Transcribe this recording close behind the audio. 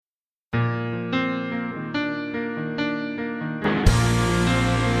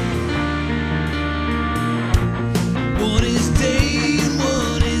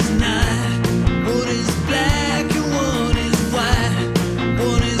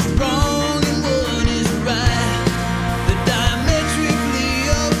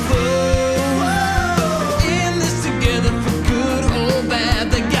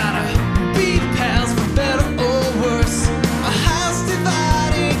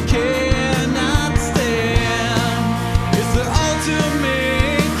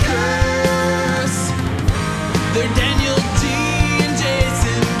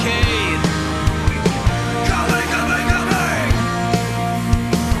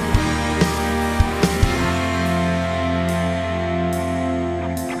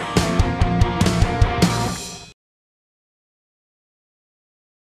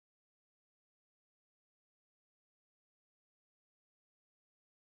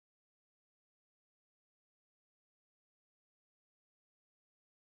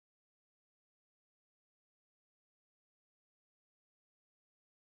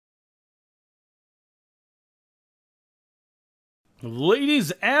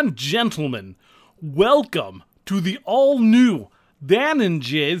Ladies and gentlemen, welcome to the all-new Dan and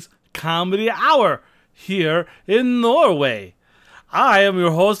Jay's Comedy Hour here in Norway. I am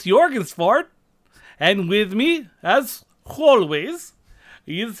your host, Jorgen Svart, and with me, as always,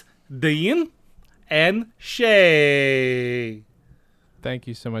 is Dan and Shay. Thank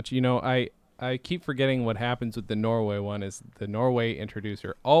you so much. You know, I keep forgetting what happens with the Norway one is the Norway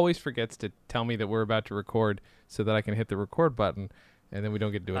introducer always forgets to tell me that we're about to record so that I can hit the record button, and then we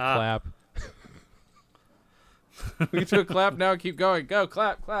don't get to do a clap. We get to a clap now. Keep going. Go,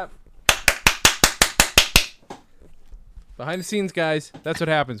 clap, clap. Behind the scenes, guys, that's what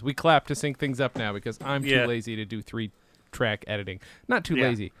happens. We clap to sync things up now because I'm too lazy to do 3-track editing. Not too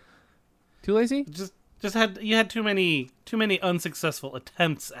lazy. Too lazy? You had too many unsuccessful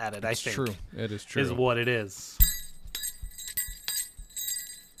attempts at it. I think true. It is true. Is what it is.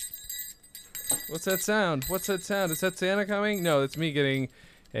 What's that sound? Is that Santa coming? No, that's me getting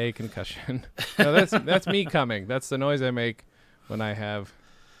a concussion. No, that's me coming. That's the noise I make when I have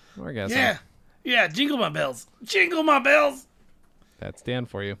orgasm. Yeah, jingle my bells. Jingle my bells. That's Dan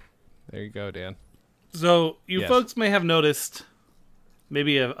for you. There you go, Dan. So you folks may have noticed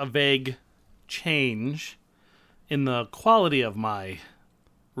maybe a vague change in the quality of my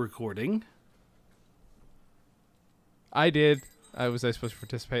recording. I did. Was I supposed to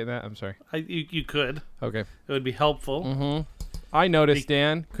participate in that? I'm sorry. You could. Okay. It would be helpful. Mm-hmm. I noticed,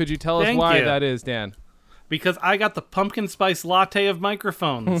 Dan. Could you tell us why that is, Dan? Because I got the pumpkin spice latte of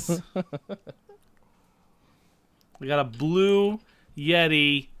microphones. We got a Blue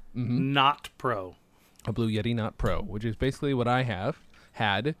Yeti Not Pro. A Blue Yeti Not Pro, which is basically what I have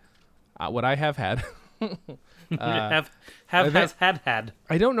had. What I have had. had.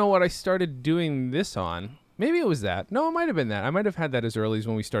 I don't know what I started doing this on. Maybe it was that. No, it might have been that. I might have had that as early as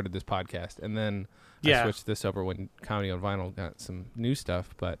when we started this podcast. And then I switched this over when Comedy on Vinyl got some new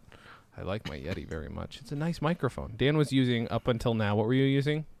stuff. But I like my Yeti very much. It's a nice microphone. Dan was using, up until now, what were you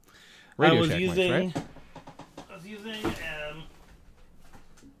using? Radio Shack mics, right? I was using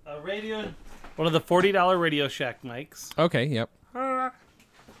one of the $40 Radio Shack mics. Okay, yep. They're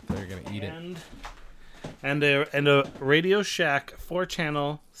going to eat it. And a Radio Shack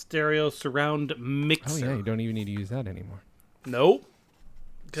 4-channel stereo surround mixer. Oh yeah, you don't even need to use that anymore. Nope,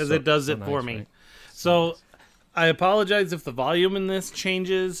 because it does it for me. Right? So I apologize if the volume in this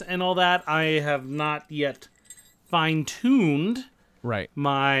changes and all that. I have not yet fine-tuned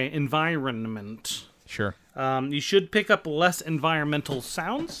my environment. Sure. You should pick up less environmental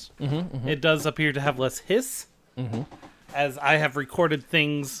sounds. It does appear to have less hiss. As I have recorded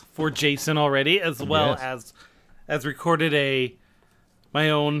things for Jason already, as well as recorded my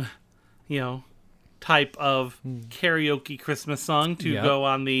own, type of karaoke Christmas song to go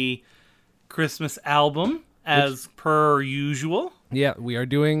on the Christmas album as per usual. Yeah, we're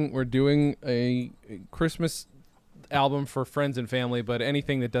doing a Christmas album for friends and family, but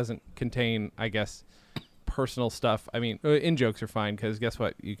anything that doesn't contain, I guess, personal stuff. I mean, in-jokes are fine because guess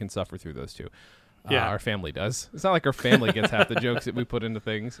what? You can suffer through those too. Our family does. It's not like our family gets half the jokes that we put into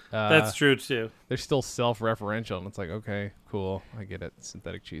things. That's true, too. They're still self-referential, and it's like, okay, cool. I get it.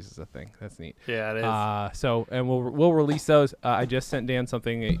 Synthetic cheese is a thing. That's neat. Yeah, it is. And we'll release those. I just sent Dan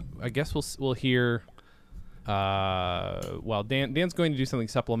something. I guess we'll hear... Dan's going to do something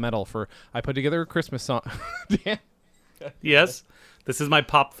supplemental for... I put together a Christmas song. Dan? Yes. This is my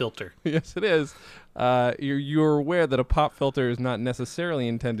pop filter. Yes, it is. You're aware that a pop filter is not necessarily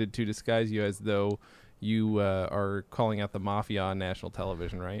intended to disguise you as though you are calling out the mafia on national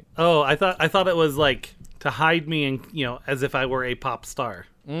television, right? Oh, I thought it was like to hide me and as if I were a pop star.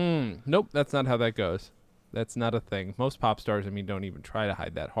 Nope, that's not how that goes. That's not a thing. Most pop stars, don't even try to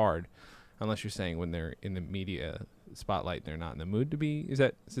hide that hard, unless you're saying when they're in the media spotlight, they're not in the mood to be. Is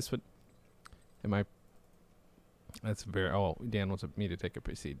this what? Am I? That's very... Oh, Dan wants me to take a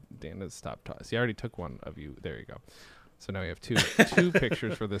proceed. Dan has stopped talking. See, I already took one of you. There you go. So now we have two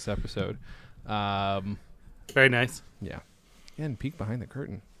pictures for this episode. Very nice. Yeah. And peek behind the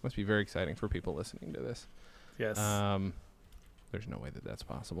curtain. Must be very exciting for people listening to this. Yes. There's no way that that's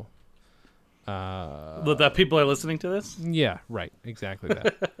possible. That people are listening to this? Yeah, right. Exactly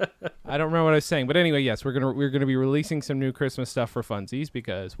that. I don't remember what I was saying, but anyway, yes, we're gonna be releasing some new Christmas stuff for funsies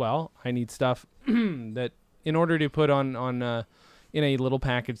because, I need stuff that... In order to put on in a little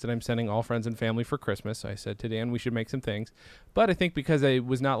package that I'm sending all friends and family for Christmas, I said to Dan we should make some things. But I think because I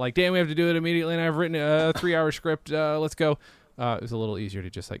was not like, Dan, we have to do it immediately, and I've written a 3-hour script, let's go. It was a little easier to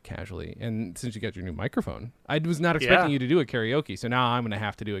just like casually. And since you got your new microphone, I was not expecting you to do a karaoke. So now I'm going to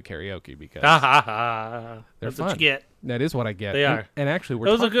have to do a karaoke because that's fun. What you get. That is what I get. They are. And actually,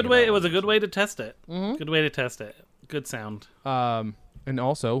 it was a good way to test it. Good way to test it. Good sound. And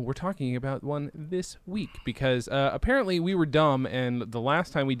also, we're talking about one this week because apparently we were dumb, and the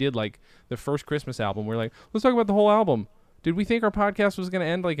last time we did like the first Christmas album, we are like, let's talk about the whole album. Did we think our podcast was going to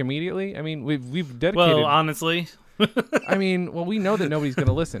end like immediately? I mean, we've dedicated. Well, honestly, I mean, we know that nobody's going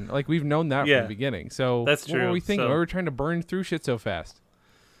to listen. Like we've known that from the beginning. So that's true. What were we thinking? Why were we trying to burn through shit so fast?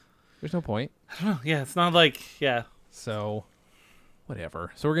 There's no point. I don't know. Yeah, it's not like So.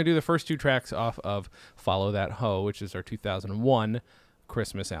 Whatever. So we're going to do the first 2 tracks off of Follow That Hoe, which is our 2001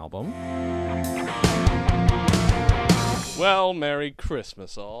 Christmas album. Well, Merry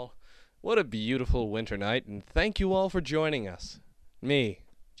Christmas, all. What a beautiful winter night, and thank you all for joining us.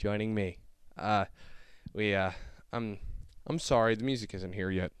 Joining me. I'm sorry, the music isn't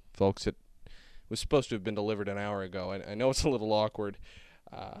here yet, folks. It was supposed to have been delivered an hour ago. I know it's a little awkward.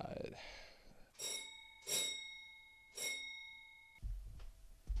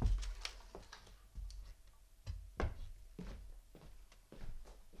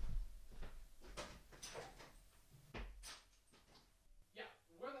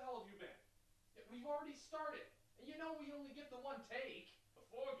 We've already started. And you know we only get the one take. The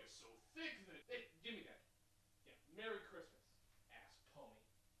fog is so thick that... Hey, give me that. Yeah, Merry Christmas, ass pony.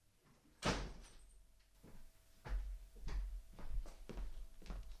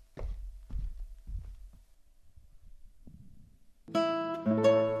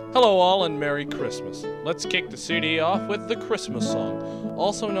 Hello all and Merry Christmas. Let's kick the CD off with the Christmas song,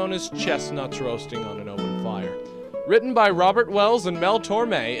 also known as Chestnuts Roasting on an Open Fire. Written by Robert Wells and Mel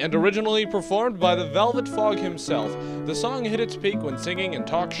Torme, and originally performed by the Velvet Fog himself, the song hit its peak when singing and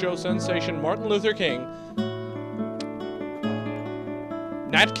talk show sensation Martin Luther King,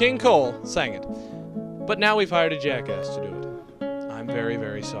 Nat King Cole, sang it. But now we've hired a jackass to do it. I'm very,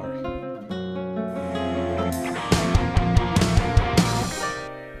 very sorry.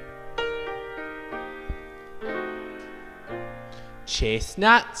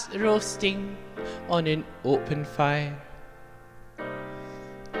 Chestnuts roasting on an open fire,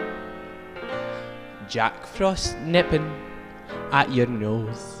 Jack Frost nipping at your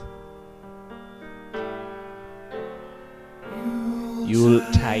nose,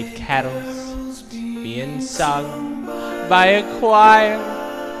 Yuletide carols being sung by a choir,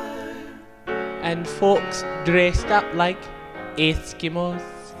 and folks dressed up like Eskimos.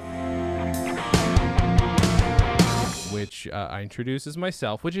 Which I introduce as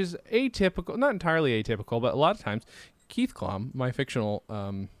myself, which is atypical, not entirely atypical, but a lot of times Keith Klum, my fictional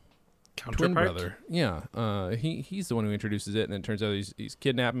twin brother, he's the one who introduces it, and it turns out he's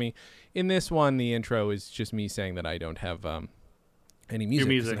kidnapped me. In this one, the intro is just me saying that I don't have any music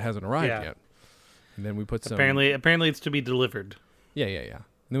because it hasn't arrived yet. And then we put some... Apparently it's to be delivered. Yeah. And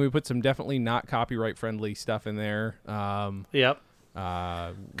then we put some definitely not copyright-friendly stuff in there. Yep.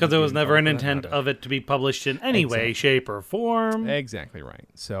 Because there was never an intent of it to be published in any way, shape, or form. Exactly right.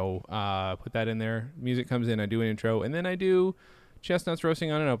 So put that in there. Music comes in, I do an intro, and then I do Chestnuts Roasting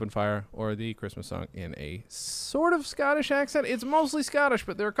on an Open Fire, or the Christmas song in a sort of Scottish accent. It's mostly Scottish,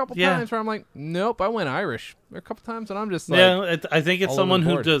 but there are a couple times where I'm like, nope, I went Irish. There are a couple times that I'm just like... I think it's someone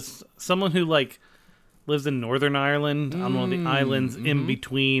who like lives in Northern Ireland, on one of the islands in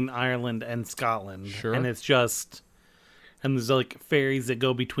between Ireland and Scotland. Sure. And it's just... And there's like ferries that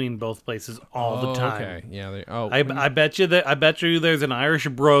go between both places all the time. Okay. Yeah. I bet you there's an Irish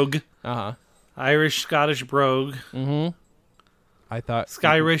brogue. Irish Scottish brogue. Mm-hmm. I thought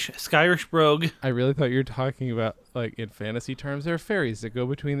Skyrish brogue. I really thought you were talking about like in fantasy terms. There are ferries that go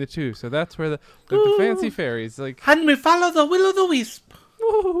between the two, so that's where the fancy ferries like. And we follow the will o' the wisp.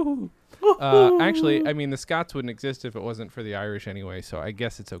 Actually, I mean the Scots wouldn't exist if it wasn't for the Irish anyway. So I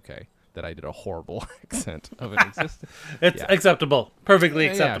guess it's okay that I did a horrible accent of an existence. It's acceptable. Perfectly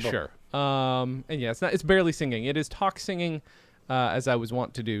acceptable. Yeah, sure. And yeah, it's barely singing. It is talk singing, as I was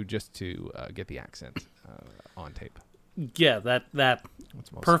wont to do just to get the accent on tape. Yeah, that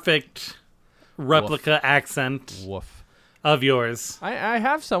perfect replica accent of yours. I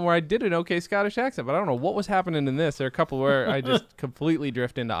have some where I did an okay Scottish accent, but I don't know what was happening in this. There are a couple where I just completely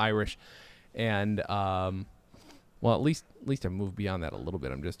drift into Irish. And, well, at least I moved beyond that a little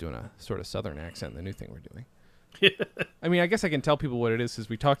bit. I'm just doing a sort of Southern accent, the new thing we're doing. I mean, I guess I can tell people what it is because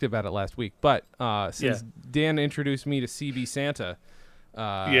we talked about it last week. But since Dan introduced me to CB Santa,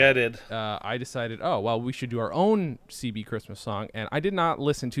 I did. I decided, we should do our own CB Christmas song. And I did not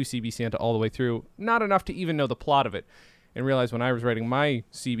listen to CB Santa all the way through, not enough to even know the plot of it, and realized when I was writing my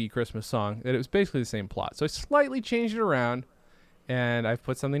CB Christmas song that it was basically the same plot. So I slightly changed it around, and I've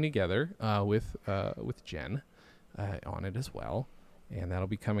put something together with Jen on it as well. And that'll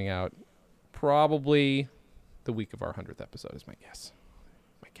be coming out probably the week of our 100th episode is my guess.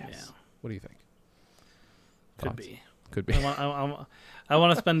 Yeah. What do you think? Could be. Could be. I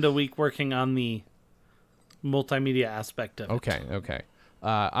want to spend a week working on the multimedia aspect of it. Okay.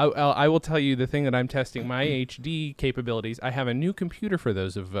 I will tell you the thing that I'm testing my HD capabilities. I have a new computer for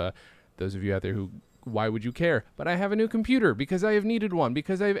those of you out there who, why would you care? But I have a new computer because I have needed one,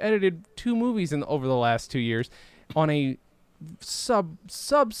 because I've edited 2 movies over the last 2 years on a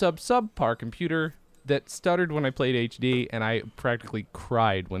subpar computer that stuttered when I played HD, and I practically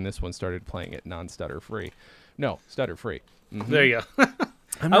cried when this one started playing it non-stutter free. No, stutter free. Mm-hmm. There you go.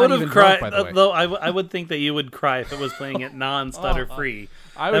 I'm I not would even have cried, drunk, by the way. though. I would think that you would cry if it was playing it non-stutter free.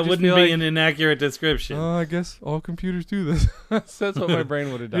 I would That just wouldn't be be like, an inaccurate description. I guess all computers do this. That's what my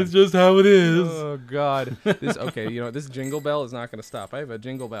brain would have done. It's just how it is. Oh God! Okay, you know this jingle bell is not going to stop. I have a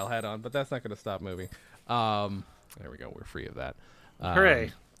jingle bell hat on, but that's not going to stop moving. There we go. We're free of that.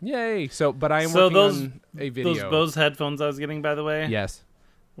 Hooray! Yay! So, but I am So working those on a video. those Bose headphones I was getting, by the way, Yes.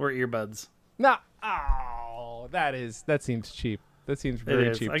 were earbuds. No. Oh, that seems cheap. That seems It very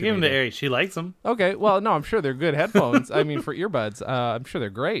is. cheap. I gave them me, to though. Ari. She likes them. Okay. Well, no, I'm sure they're good headphones. I mean, for earbuds, I'm sure they're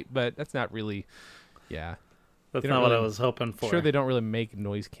great, but that's not really. Yeah. That's They not don't what I really- was hoping for. Sure, they don't really make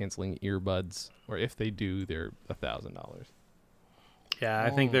noise canceling earbuds, or if they do, they're $1,000. Yeah,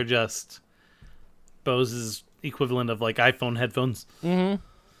 I think they're just Bose's equivalent of like iPhone headphones. So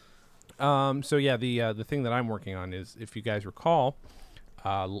yeah, the thing that I'm working on is, if you guys recall,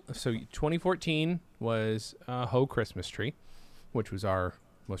 so 2014 was Ho Christmas Tree, which was our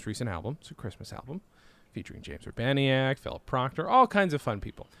most recent album. It's a Christmas album featuring James Urbaniak, Philip Proctor, all kinds of fun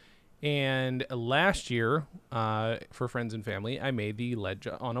people. And last year, for friends and family, I made the Wedge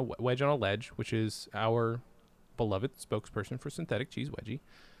on a Ledge, which is our beloved spokesperson for Synthetic Cheese Wedgie.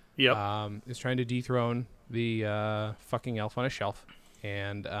 Yep. Is trying to dethrone the fucking elf on a shelf,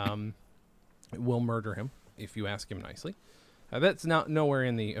 and will murder him if you ask him nicely. That's not nowhere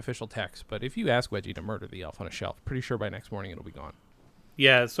in the official text, but if you ask Wedgie to murder the elf on a shelf, pretty sure by next morning it'll be gone.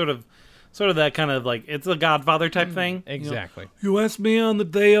 Yeah, it's sort of that kind of like, it's a Godfather type thing. Exactly. You asked me on the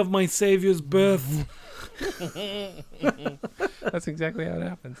day of my Savior's birth. That's exactly how it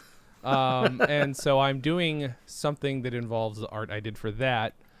happens. And so I'm doing something that involves the art I did for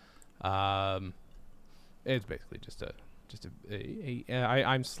that. It's basically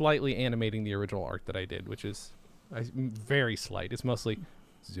I'm slightly animating the original art that I did, which is very slight. It's mostly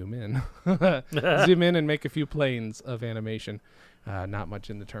zoom in, zoom in, and make a few planes of animation. Not much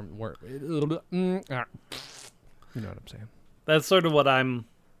in the term where you know what I'm saying. That's sort of what I'm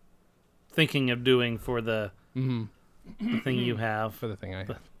thinking of doing for the thing you have, For the thing I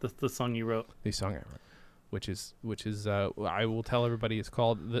have, the song you wrote. the song I wrote, which is I will tell everybody it's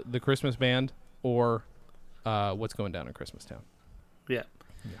called the Christmas Band, or What's Going Down in Christmas Town. Yeah.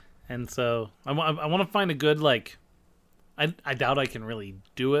 And so I want to find a good, like, I doubt I can really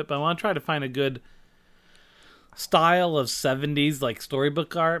do it, but I want to try to find a good style of 70s like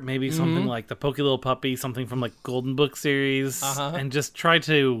storybook art, maybe something like the Pokey Little Puppy, something from like Golden Book series, and just try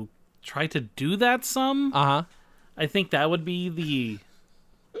to do that some. I think that would be the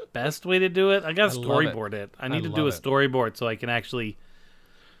best way to do it. I gotta storyboard it. I need to do a storyboard so I can actually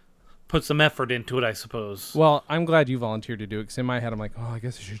put some effort into it, I suppose. Well, I'm glad you volunteered to do it, because in my head I'm like, oh, I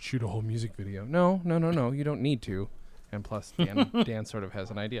guess I should shoot a whole music video. No, you don't need to. And plus, Dan sort of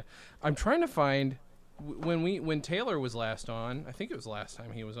has an idea. I'm trying to find, when Taylor was last on, I think it was the last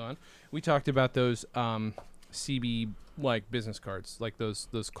time he was on, we talked about those CB like business cards, like those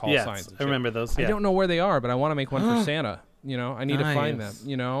call signs. And I remember those. Yeah. I don't know where they are, but I want to make one for Santa. You know, I need to find them.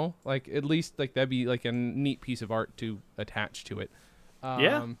 You know, like at least like that'd be like a neat piece of art to attach to it.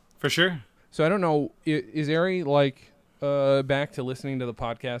 Yeah, for sure. So I don't know. Is Ari like back to listening to the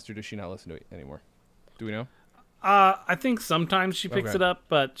podcast, or does she not listen to it anymore? Do we know? I think sometimes she picks Okay. it up,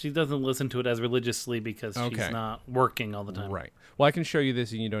 but she doesn't listen to it as religiously because she's not working all the time. Right. Well, I can show you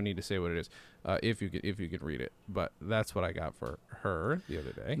this, and you don't need to say what it is if you could read it. But that's what I got for her the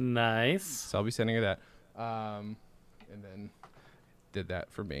other day. Nice. So I'll be sending her that. And then did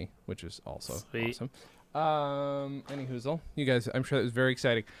that for me, which is also Sweet. awesome. Any hoozle, you guys, I'm sure that was very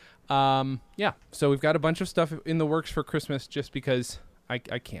exciting. Yeah. So we've got a bunch of stuff in the works for Christmas, just because I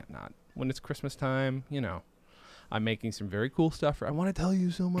can't not. When it's Christmas time, you know. I'm making some very cool stuff. I want to tell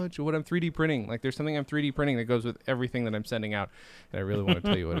you so much of what I'm 3D printing. Like, there's something I'm 3D printing that goes with everything that I'm sending out, and I really want to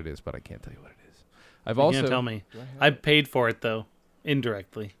tell you what it is, but I can't tell you what it is. You can't tell me. I paid for it though,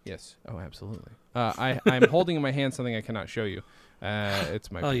 indirectly. Yes. Oh, absolutely. I'm holding in my hand something I cannot show you. It's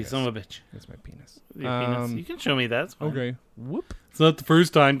my. Oh, penis. you son of a bitch! It's my penis. Your penis. You can show me that. It's fine. Okay. Whoop. It's not the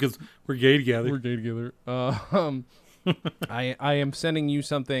first time because we're gay together. We're gay together. I am sending you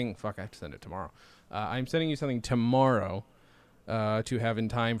something. Fuck, I have to send it tomorrow. I'm sending you something tomorrow to have in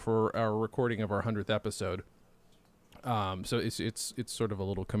time for our recording of our 100th episode. So it's sort of a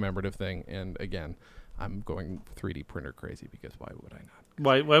little commemorative thing. And again, I'm going 3D printer crazy because why would I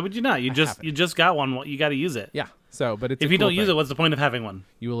not? Why would you not? You just got one. You got to use it. Yeah. So, but it's if you don't use it, what's the point of having one?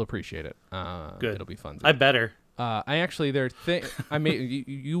 You will appreciate it. Good. It'll be fun. I better. I actually I made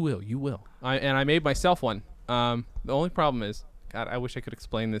you will. I made myself one. The only problem is, God, I wish I could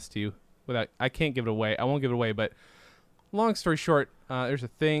explain this to you without. I can't give it away. I won't give it away. But long story short, there's a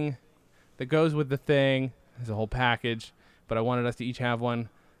thing that goes with the thing. There's a whole package. But I wanted us to each have one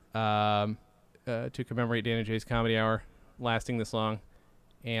to commemorate Dan and Jay's Comedy Hour lasting this long.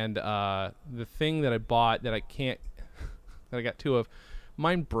 And the thing that I bought that I got two of,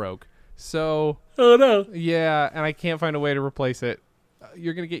 mine broke. So, oh no. Yeah, and I can't find a way to replace it.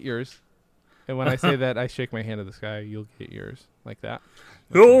 You're going to get yours. And when I say that, I shake my hand to the sky. You'll get yours. Like that.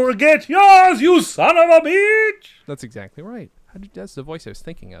 You'll get yours, you son of a bitch! That's exactly right. That's the voice I was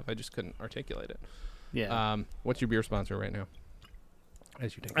thinking of. I just couldn't articulate it. Yeah. What's your beer sponsor right now?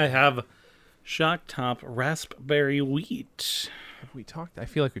 As you take I have Shock Top Raspberry Wheat. Have we talked? I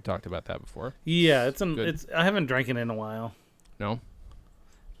feel like we talked about that before. Yeah, it's I haven't drank it in a while. No?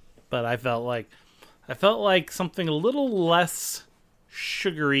 But I felt like something a little less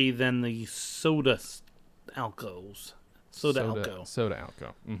sugary than the soda alcos. Soda alco. Soda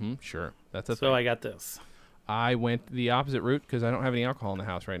alco. Mm-hmm. Sure. That's a thing. So I got this. I went the opposite route because I don't have any alcohol in the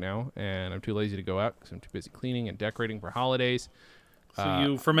house right now, and I'm too lazy to go out because I'm too busy cleaning and decorating for holidays. So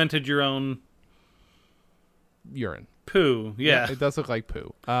you fermented your own urine. Poo, yeah. It does look like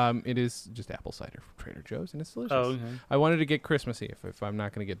poo. It is just apple cider from Trader Joe's, and it's delicious. Oh, okay. I wanted to get Christmassy. If I'm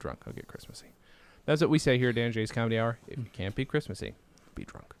not going to get drunk, I'll get Christmassy. That's what we say here at Dan Jay's Comedy Hour. If you can't be Christmassy, be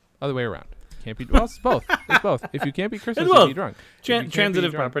drunk. Other way around. Can't be. Well, it's both. It's both. If you can't be Christmassy, be drunk.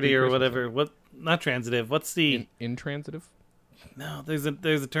 Transitive property or whatever. What? Not transitive. What's the intransitive? No, there's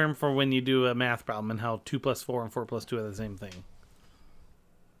a term for when you do a math problem and how 2 + 4 and 4 + 2 are the same thing.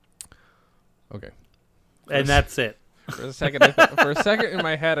 Okay. And that's it. For a second in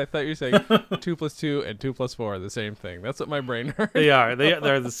my head, I thought you were saying 2 + 2 and 2 + 4 are the same thing. That's what my brain heard. They are.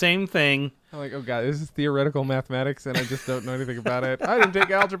 They're the same thing. I'm like, oh god, this is theoretical mathematics, and I just don't know anything about it. I didn't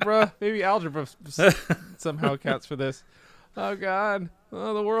take algebra. Maybe algebra somehow counts for this. Oh god.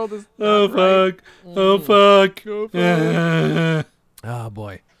 Oh, the world is. Oh fuck. Right. Oh fuck. Oh fuck. Oh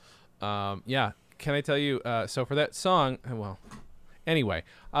boy. Yeah. Can I tell you? So for that song, well. Anyway,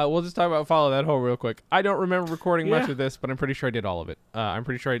 we'll just talk about Follow That Hole real quick. I don't remember recording much of this, but I'm pretty sure I did all of it. I'm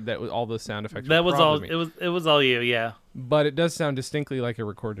pretty sure that was all the sound effects. That was all. Me. It was all you, yeah. But it does sound distinctly like I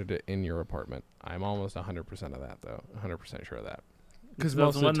recorded it in your apartment. I'm almost 100% of that, though. 100% sure of that. Because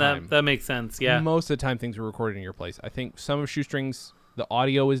most of the time, that makes sense. Yeah. Most of the time, things were recorded in your place. I think some of Shoestrings, the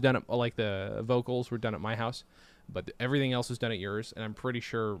audio was done at, like the vocals were done at my house. But everything else was done at yours, and I'm pretty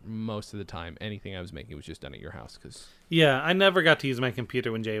sure most of the time anything I was making was just done at your house. Yeah, I never got to use my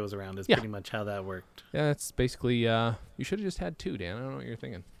computer when Jay was around. Is pretty much how that worked. Yeah, that's basically. You should have just had two, Dan. I don't know what you're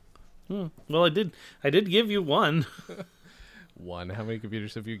thinking. Well, I did give you one. One. How many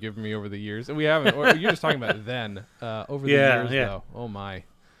computers have you given me over the years? We haven't. Or you're just talking about then. Over the years, though. Oh my,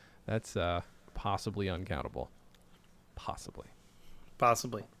 that's possibly uncountable. Possibly.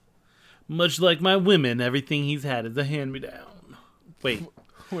 Much like my women, everything he's had is a hand-me-down. Wait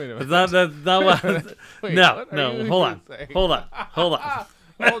a minute. That's not what. Wait, no. what Hold on.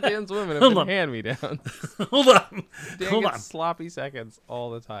 All Dan's women have been hand-me-downs. Hold on. Dan gets sloppy seconds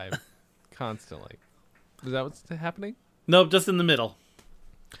all the time, constantly. Is that what's happening? Nope, just in the middle.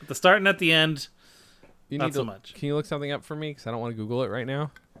 At the start and at the end. Not so much. Can you look something up for me? Because I don't want to Google it right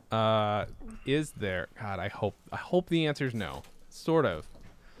now. Is there? God, I hope the answer is no. Sort of.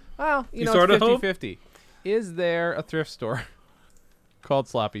 Well, you know, it's 50-50. Is there a thrift store called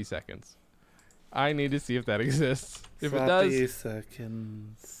Sloppy Seconds? I need to see if that exists. If it does, Sloppy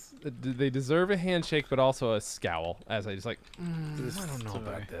Seconds. They deserve a handshake, but also a scowl. As I just like, I don't know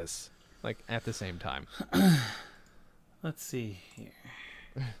about this. Like at the same time. Let's see here.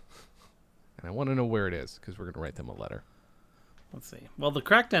 And I want to know where it is because we're gonna write them a letter. Let's see. Well, the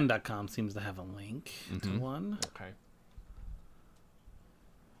crackden.com seems to have a link to one. Okay.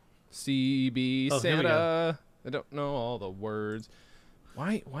 CB Oh, here we Santa. I don't know all the words.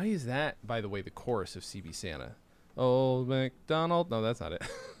 Why is that, by the way, the chorus of CB Santa? Old MacDonald. No, that's not it.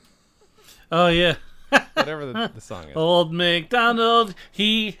 Oh, yeah. Whatever the song is. Old MacDonald,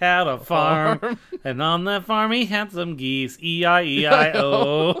 he had a farm. And on that farm he had some geese.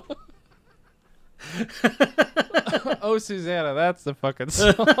 E-I-E-I-O. Oh, Susanna, that's the fucking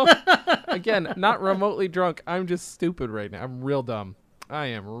song. Again, not remotely drunk. I'm just stupid right now. I'm real dumb. I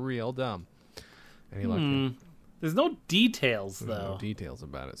am real dumb. Any luck? There's no details There's though. no details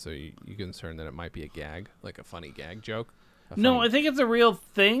about it, so you concerned that it might be a gag, like a funny gag joke? No, I think it's a real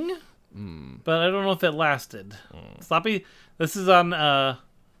thing, but I don't know if it lasted. Sloppy. This is on.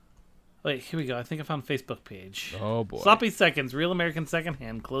 Wait, here we go. I think I found a Facebook page. Oh boy. Sloppy Seconds, Real American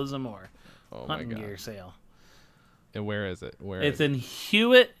Secondhand, Clothes and More. Oh my Hunting god. gear sale. And where is it? Where? It's is it? in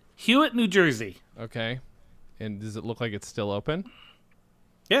Hewitt, New Jersey. Okay. And does it look like it's still open?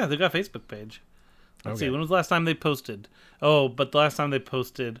 Yeah, they got a Facebook page. Let's Okay. see. When was the last time they posted? Oh, but the last time they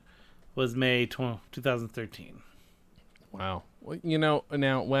posted was May 2013. Wow. Well, now,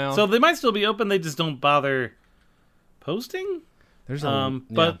 So they might still be open. They just don't bother posting. there's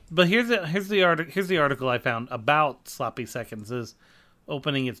But here's the article I found about Sloppy Seconds is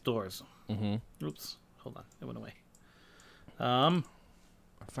opening its doors. Mm-hmm. Oops, hold on, it went away. I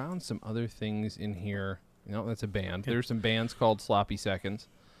found some other things in here. No, that's a band. There's some bands called Sloppy Seconds.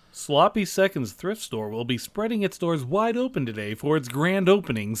 Sloppy Seconds thrift store will be spreading its doors wide open today for its grand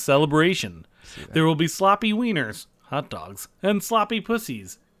opening celebration. There will be sloppy wieners, hot dogs, and sloppy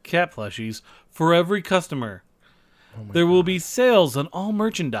pussies, cat plushies, for every customer. There will be sales on all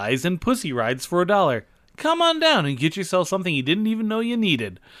merchandise and pussy rides for $1. Come on down and get yourself something you didn't even know you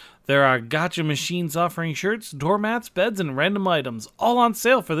needed. There are gotcha machines offering shirts, doormats, beds, and random items, all on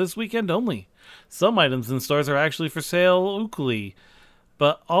sale for this weekend only. Some items in stores are actually for sale locally,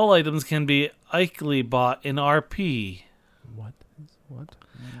 but all items can be equally bought in RP. What?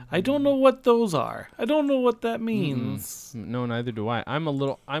 I don't know what those are. I don't know what that means. No, neither do I.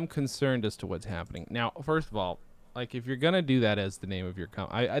 I'm concerned as to what's happening. Now, first of all, like if you're gonna do that as the name of your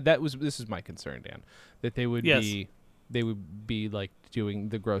company, this is my concern, Dan, that they would be like doing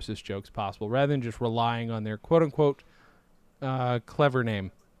the grossest jokes possible rather than just relying on their quote unquote clever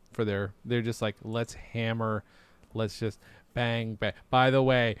name for they're just like let's just bang bang. By the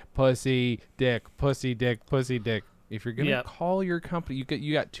way, pussy dick. If you're gonna call your company,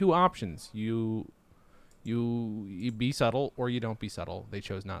 you got two options. You be subtle or you don't be subtle. They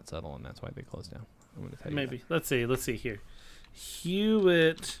chose not subtle, and that's why they closed down. I'm gonna tell you Maybe. Let's see here.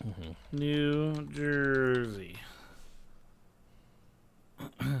 Hewitt, New Jersey.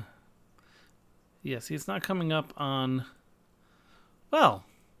 Yeah, see, it's not coming up on. Well,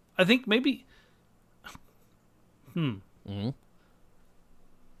 I think maybe. What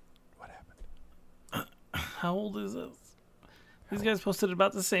happened? How old is this? These guys posted it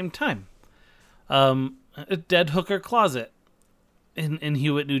about the same time. A dead hooker closet in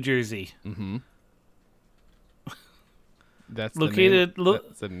Hewitt, New Jersey. Mm-hmm. That's located.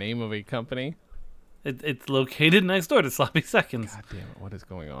 That's the name of a company. It's located next door to Sloppy Seconds. God damn it! What is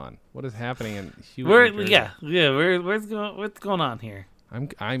going on? What is happening in Hewitt? New Jersey? What's going on here?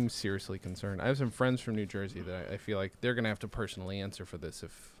 I'm seriously concerned. I have some friends from New Jersey that I feel like they're gonna have to personally answer for this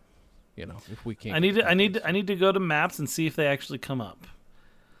if we can't. I need to go to Maps and see if they actually come up.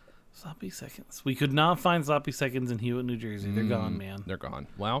 Sloppy Seconds. We could not find Sloppy Seconds in Hewitt, New Jersey. They're gone, man. They're gone.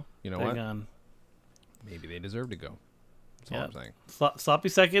 Well, you know They're what? Gone. Maybe they deserve to go. That's all I'm saying. Sloppy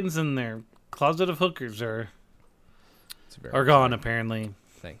Seconds and their closet of hookers are gone, exciting. apparently.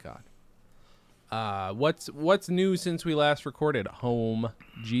 Thank God. What's new since we last recorded? Home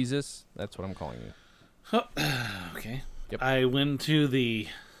Jesus. That's what I'm calling you. Okay. Yep. I went to the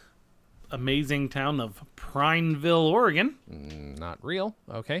amazing town of Prineville, Oregon. Not real.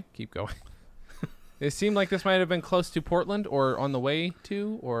 Okay, keep going. It seemed like this might have been close to Portland or on the way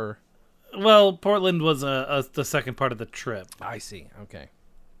to, or... Well, Portland was the second part of the trip I see. Okay.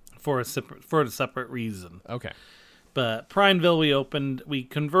 for a separate reason. Okay. But Prineville, we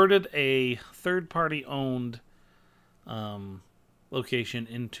converted a third-party owned location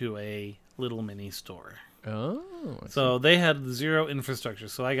into a little mini store. Oh. So they had zero infrastructure,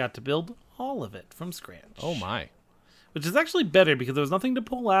 so I got to build all of it from scratch. Oh my. Which is actually better because there was nothing to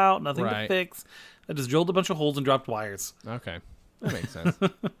pull out, nothing to Right. fix. I just drilled a bunch of holes and dropped wires. Okay. That makes sense.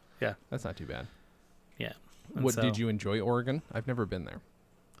 Yeah. That's not too bad. Yeah. And What so- did you enjoy Oregon? I've never been there.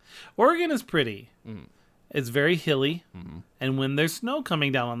 Oregon is pretty. It's very hilly, and when there's snow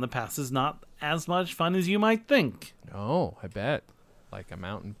coming down on the pass, is not as much fun as you might think. Oh, I bet. Like a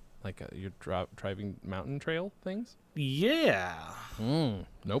mountain, you're driving mountain trail things? Yeah.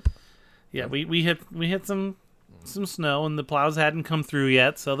 Nope. Yeah, we hit some snow, and the plows hadn't come through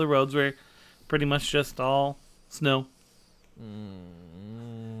yet, so the roads were pretty much just all snow.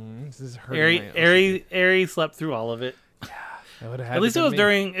 This is hurting. Ari slept through all of it. At least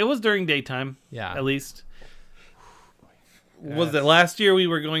it was during daytime. Yeah. At least. Was it last year we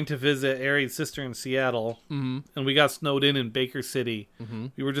were going to visit Ari's sister in Seattle, and we got snowed in Baker City.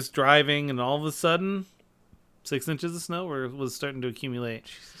 We were just driving, and all of a sudden, 6 inches of snow, or was starting to accumulate.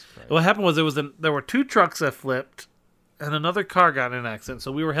 Jesus Christ. What happened was there were 2 trucks that flipped, and another car got in an accident.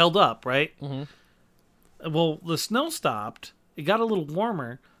 So we were held up, right? Mm-hmm. Well, the snow stopped. It got a little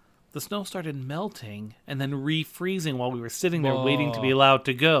warmer. The snow started melting and then refreezing while we were sitting there waiting to be allowed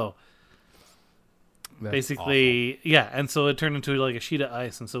to go. That's Basically, yeah, and so it turned into like a sheet of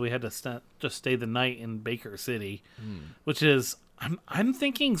ice, and so we had to just stay the night in Baker City, which is I'm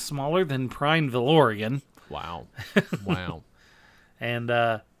thinking smaller than Prineville, Oregon. Wow. Wow. And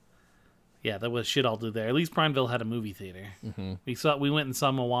yeah, that was shit all do there. At least Prineville had a movie theater. Mm-hmm. We went and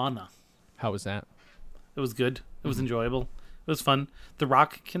saw Moana. How was that? It was good. It was enjoyable. It was fun. The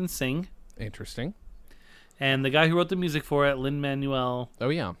Rock can sing, Interesting. and the guy who wrote the music for it, Lin-Manuel Oh,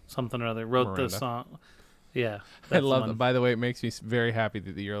 yeah. something or other, wrote Miranda. the song. Yeah, I that's love the that. one. By the way, it makes me very happy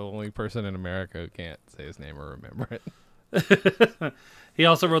that you're the only person in America who can't say his name or remember it. He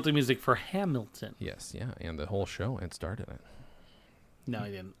also wrote the music for Hamilton. Yes, yeah, and the whole show and started it. No,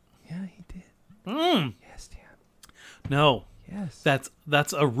 he didn't. Yeah, he did. Yes, Dan. No, Yes.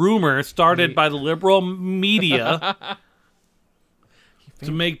 that's a rumor started by the liberal media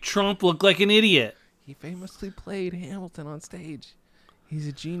to make Trump look like an idiot. He famously played Hamilton on stage. He's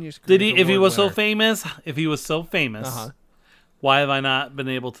a genius. Did he? Grammy If he Award was so winner. famous, why have I not been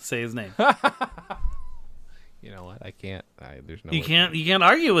able to say his name? You know what? I can't. There's no. You way- can't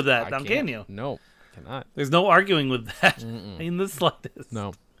argue with that, I now can't. can you? No, I cannot. There's no arguing with that in the slightest.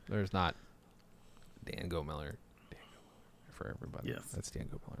 No, there's not. Dan Go Miller. Dan Go Miller for everybody. Yes. That's Dan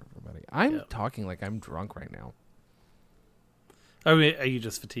Go Miller for everybody. I'm Yep. talking like I'm drunk right now. Are you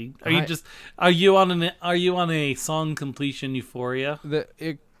just fatigued? Are you on a song completion euphoria?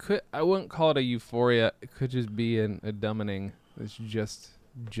 I wouldn't call it a euphoria. It could just be a dumbing. It's just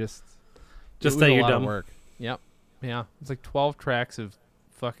it was that a you're lot of dumb. work. Yep. Yeah. It's like 12 tracks of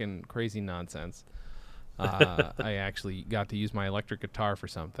fucking crazy nonsense. I actually got to use my electric guitar for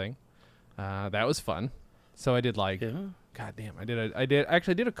something. That was fun. So I did like, Yeah. God damn, I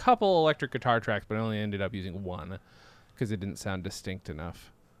did a couple electric guitar tracks, but I only ended up using one because it didn't sound distinct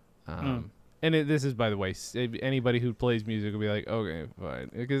enough. And this is, by the way, anybody who plays music will be like, okay, fine,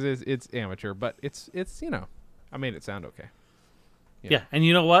 because it's amateur, but it's I made it sound okay. Yeah, and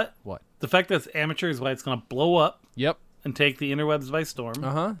you know what? What? The fact that it's amateur is why it's going to blow up Yep. and take the interwebs by storm.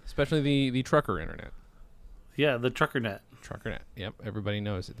 Especially the trucker internet. Yeah, the truckernet. Truckernet. Yep. Everybody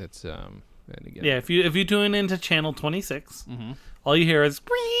knows it. That's and again. Yeah, if you tune into channel 26, all you hear is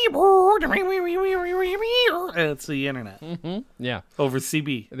it's the internet Yeah. over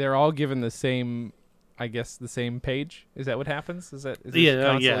CB. They're all given the same, I guess, the same page. Is that what happens? Is it Yeah,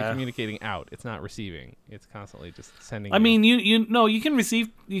 constantly yeah. communicating out? It's not receiving. It's constantly just sending. I mean, you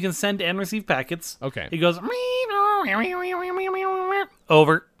can send and receive packets. Okay. It goes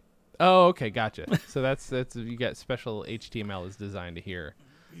over. Oh, okay, gotcha. So that's you got special HTML is designed to hear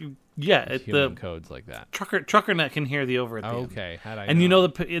Yeah, human the codes like that. truckernet can hear the over at the end. Okay, how'd I And you know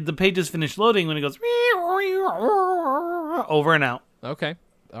the page is finished loading when it goes over and out. Okay,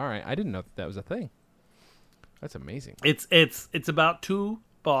 all right. I didn't know that was a thing. That's amazing. It's about 2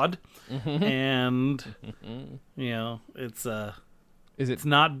 baud, and it's Is it's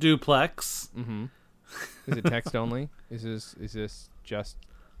not duplex. Is it text only? Is this just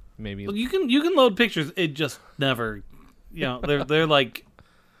maybe? Well, you can load pictures. It just never, they're like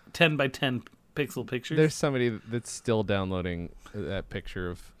 10 by 10 pixel pictures. There's somebody that's still downloading that picture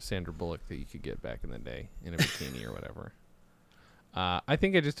of Sandra Bullock that you could get back in the day in a bikini or whatever. I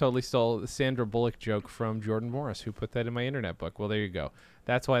think I just totally stole the Sandra Bullock joke from Jordan Morris, who put that in my internet book. Well, there you go.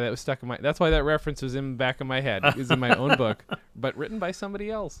 That's why that was stuck in my. That's why that reference was in the back of my head. It was in my own book, but written by somebody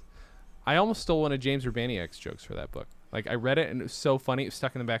else. I almost stole one of James Urbaniak's jokes for that book. Like, I read it, and it was so funny. It was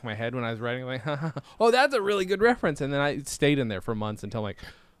stuck in the back of my head when I was writing. Like, oh, that's a really good reference. And then I stayed in there for months until I'm like,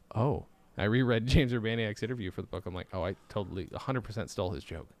 oh. I reread James Urbaniak's interview for the book. I'm like, oh, I totally 100% stole his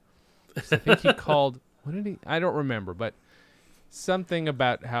joke. I think he called, what did he? I don't remember, but something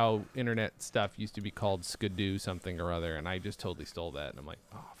about how internet stuff used to be called skidoo something or other, and I just totally stole that. And I'm like,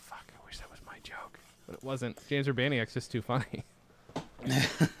 oh, fuck, I wish that was my joke. But it wasn't. James Urbaniak's just too funny.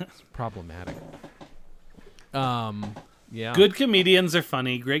 It's problematic. Yeah. Good comedians are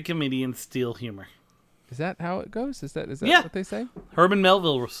funny. Great comedians steal humor. Is that how it goes? Is that Yeah. what they say? Herman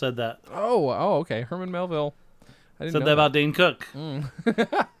Melville said that. Oh, okay. Herman Melville. I didn't Said know that about Dane Cook.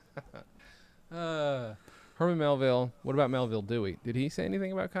 Herman Melville. What about Melville Dewey? Did he say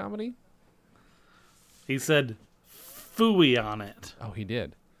anything about comedy? He said phooey on it. Oh, he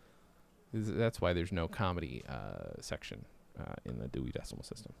did. That's why there's no comedy section in the Dewey Decimal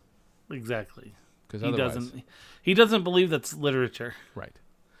System. Exactly. Because He doesn't believe that's literature. right,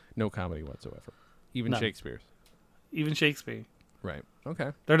 no comedy whatsoever. Even None. Shakespeare's. even Shakespeare. Right.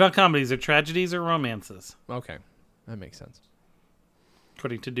 Okay. They're not comedies. They're tragedies or romances, Okay. That makes sense.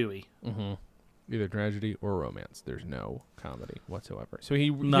 according to Dewey. Either tragedy or romance. There's no comedy whatsoever. So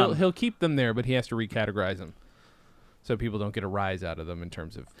he'll None. he'll keep them there, but he has to recategorize them so people don't get a rise out of them in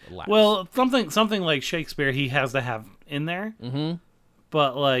terms of laughs. Well, something like Shakespeare, he has to have in there. Mm-hmm.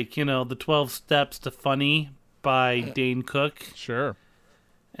 But like the 12 Steps to Funny by Dane Cook Sure.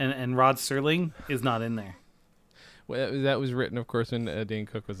 and Rod Serling is not in there. Well, that was written, of course, when Dane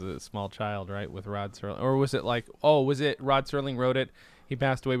Cook was a small child, right, with Rod Serling. Or was it like, was it Rod Serling wrote it, he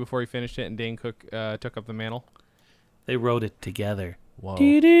passed away before he finished it, and Dane Cook took up the mantle? They wrote it together. Whoa.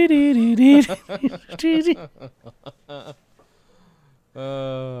 You're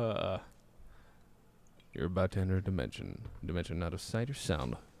about to enter a dimension not of sight or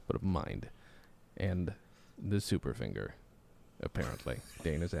sound, but of mind. And the super finger. Apparently.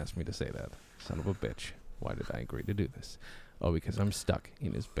 Dane has asked me to say that. Son of a bitch. Why did I agree to do this? Oh, because I'm stuck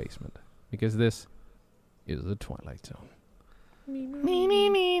in his basement. Because this is the Twilight Zone. Do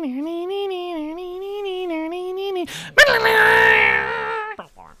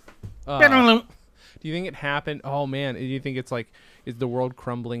you think it happened? Oh man, do you think it's like, is the world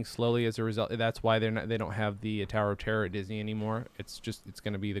crumbling slowly as a result? That's why they don't have the Tower of Terror at Disney anymore. It's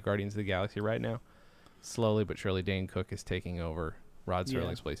going to be the Guardians of the Galaxy right now. Slowly but surely, Dane Cook is taking over Rod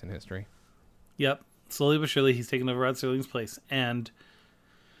Serling's place in history. Yep. Slowly but surely, he's taking over Rod Serling's place. And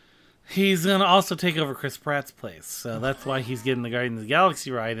he's going to also take over Chris Pratt's place. So that's why he's getting the Guardians of the Galaxy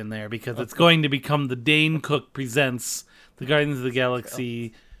ride in there, because it's going to become the Dane Cook Presents the Guardians of the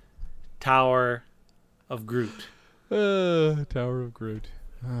Galaxy Tower of Groot. Tower of Groot.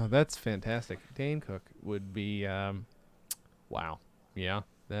 Oh, that's fantastic. Dane Cook would be, wow. Yeah.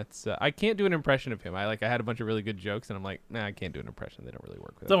 That's I can't do an impression of him. I had a bunch of really good jokes, and I'm like, nah, I can't do an impression. They don't really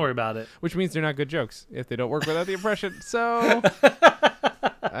work with Don't worry about it. Which means they're not good jokes if they don't work without the impression. So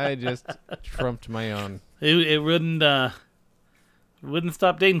I just trumped my own. It wouldn't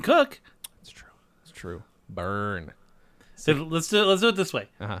stop Dane Cook. It's true. It's true. Burn. So let's do it this way.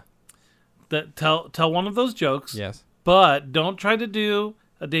 Tell one of those jokes. Yes. But don't try to do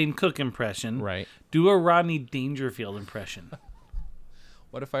a Dane Cook impression. Right. Do a Rodney Dangerfield impression.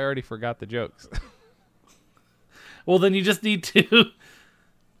 What if I already forgot the jokes? Well, then you just need to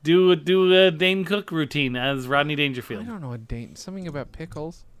do a Dane Cook routine as Rodney Dangerfield. I don't know something about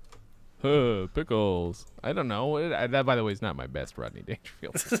pickles. Pickles. I don't know. That, by the way, is not my best Rodney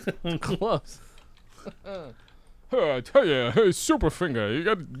Dangerfield. Close. I tell you, hey, super finger.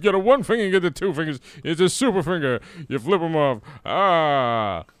 You get a one finger, you get the two fingers. It's a super finger. You flip them off.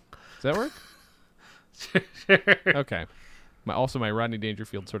 Ah. Does that work? Sure. Okay. My Rodney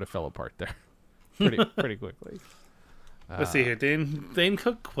Dangerfield sort of fell apart there, pretty quickly. Let's see here, Dane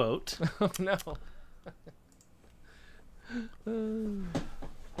Cook quote. Oh no.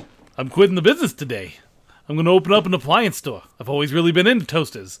 I'm quitting the business today. I'm going to open up an appliance store. I've always really been into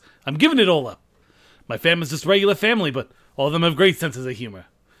toasters. I'm giving it all up. My family's just regular family, but all of them have great senses of humor.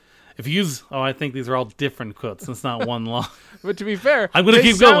 If you use... Oh, I think these are all different quotes. It's not one long. But to be fair, I'm going to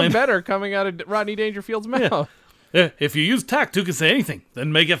keep going. Better coming out of Rodney Dangerfield's mouth. If you use tact, who can say anything?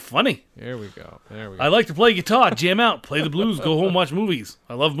 Then make it funny. There we go. I like to play guitar, jam out, play the blues, go home, watch movies.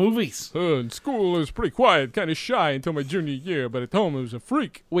 I love movies. In school, I was pretty quiet, kind of shy until my junior year, but at home, I was a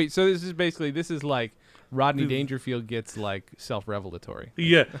freak. Wait, so this is like Rodney Dangerfield gets like self-revelatory.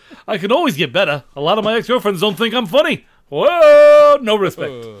 Yeah. I can always get better. A lot of my ex-girlfriends don't think I'm funny. Whoa, no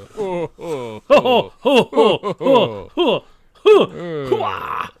respect.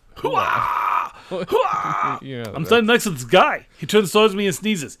 I'm standing next to this guy. He turns towards me and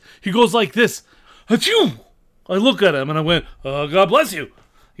sneezes. He goes like this. Achoo! I look at him and I went, God bless you.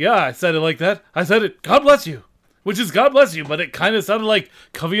 Yeah, I said it like that. I said it, God bless you. Which is God bless you, but it kind of sounded like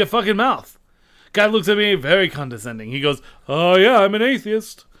cover your fucking mouth. Guy looks at me very condescending. He goes, oh yeah, I'm an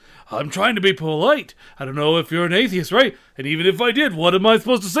atheist. I'm trying to be polite. I don't know if you're an atheist, right? And even if I did, what am I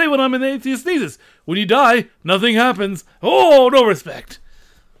supposed to say when I'm an atheist sneezes? When you die, nothing happens. Oh, no respect.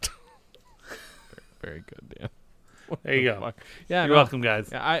 Very good, Dan. There you go. Fuck? Yeah, You're welcome, guys.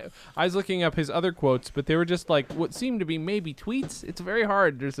 Yeah, I was looking up his other quotes, but they were just like what seemed to be maybe tweets. It's very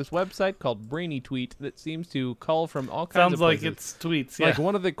hard. There's this website called Brainy Tweet that seems to cull from all kinds of places. Sounds like it's tweets, yeah. Like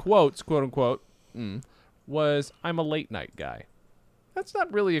one of the quotes, quote unquote, was, I'm a late night guy. That's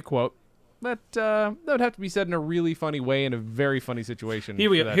not really a quote. That would have to be said in a really funny way in a very funny situation. Here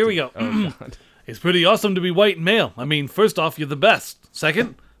we go. Oh, God. It's pretty awesome to be white and male. I mean, first off, you're the best.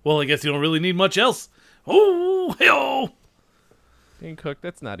 Second, well, I guess you don't really need much else. Oh, hey-oh. Dane Cook,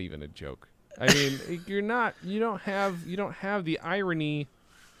 that's not even a joke. I mean, you don't have the irony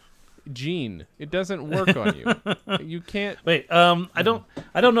gene. It doesn't work on you. You can't. Wait, I don't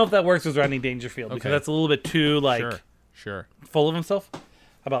know if that works with Rodney Dangerfield because Okay. that's a little bit too like Sure. full of himself. How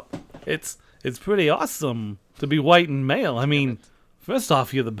about it's pretty awesome to be white and male. I mean, first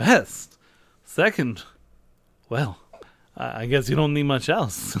off, you're the best. Second, well, I guess you don't need much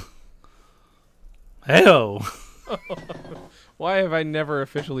else. Heyo. Why have I never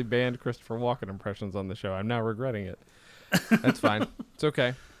officially banned Christopher Walken impressions on the show? I'm now regretting it. That's fine. It's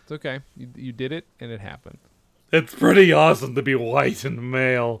okay. It's okay. You did it, and it happened. It's pretty awesome to be white and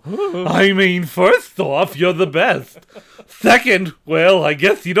male. I mean, first off, you're the best. Second, well, I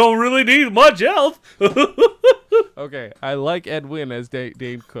guess you don't really need much else. Okay, I like Ed Wynn as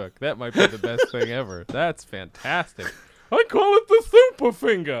Dane Cook. That might be the best thing ever. That's fantastic. I call it the super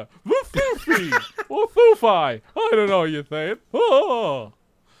finger, the Sufi, or Sufi. I don't know what you're saying. Oh.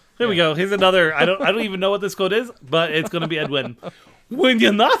 Here we go. Here's another. I don't even know what this quote is, but it's gonna be Edwin. When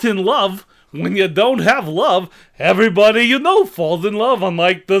you're not in love, when you don't have love, everybody you know falls in love on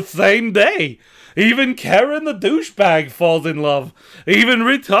like the same day. Even Karen the douchebag falls in love. Even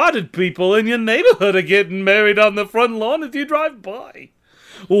retarded people in your neighborhood are getting married on the front lawn as you drive by.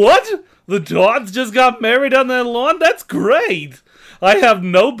 What? The Todds just got married on their lawn? That's great. I have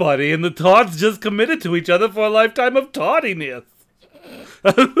nobody, and the Todds just committed to each other for a lifetime of tardiness.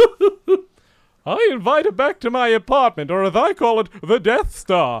 I invite her back to my apartment, or as I call it, the Death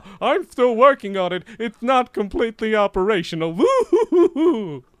Star. I'm still working on it. It's not completely operational.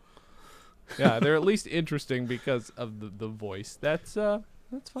 Woo-hoo-hoo-hoo. Yeah, they're at least interesting because of the voice. That's fine.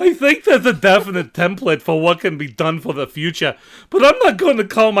 I think there's a definite template for what can be done for the future, but I'm not going to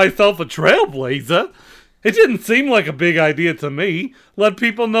call myself a trailblazer. It didn't seem like a big idea to me. Let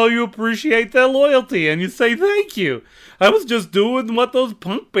people know you appreciate their loyalty and you say thank you. I was just doing what those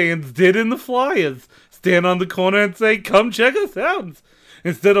punk bands did in the flyers. Stand on the corner and say, come check us out.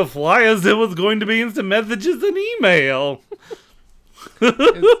 Instead of flyers, it was going to be instant messages and email.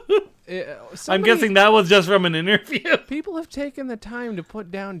 I'm guessing that was just from an interview. People have taken the time to put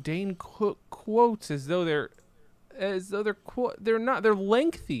down Dane Cook quotes as though they're they're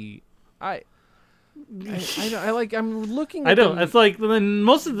lengthy. I'm looking at I know. them. It's like then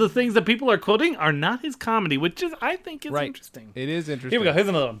most of the things that people are quoting are not his comedy, which is I think is Right. interesting. It is interesting. Here we go. Here's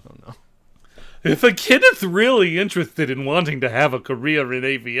another one. Oh no. If a kid is really interested in wanting to have a career in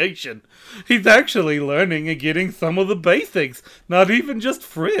aviation, he's actually learning and getting some of the basics, not even just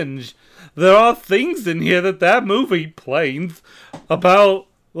fringe. There are things in here that movie, Planes, about,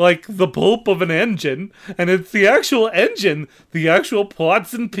 like, the pulp of an engine, and it's the actual engine, the actual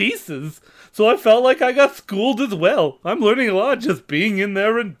parts and pieces. So I felt like I got schooled as well. I'm learning a lot just being in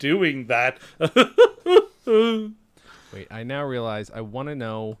there and doing that. Wait, I now realize I want to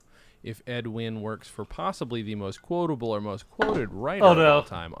know if Ed Wynn works for possibly the most quotable or most quoted writer of all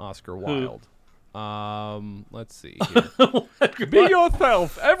time, Oscar Wilde. Let's see here. Be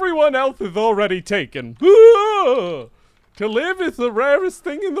yourself. Everyone else is already taken. To live is the rarest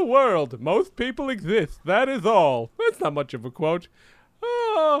thing in the world. Most people exist. That is all. That's not much of a quote.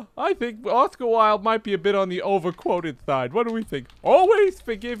 I think Oscar Wilde might be a bit on the overquoted side. What do we think? Always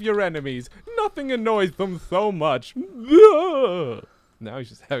forgive your enemies. Nothing annoys them so much. Now he's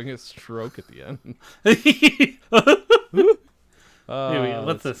just having a stroke at the end. Here we go.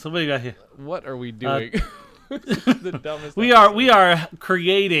 What's this? What do you got here? What are we doing? The dumbest. We are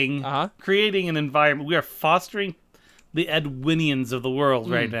creating Uh-huh. creating an environment. We are fostering the Edwinians of the world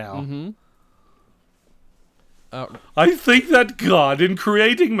right now. Mm-hmm. I think that God, in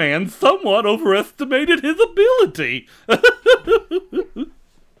creating man, somewhat overestimated his ability.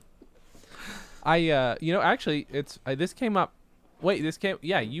 Actually, this came up. Wait,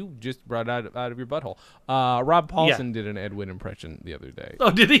 you just brought it out of your butthole. Rob Paulson did an Ed Wynn impression the other day. Oh,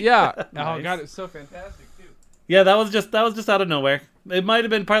 did he? Yeah. Nice. Oh, God, it's so fantastic, too. Yeah, that was just out of nowhere. It might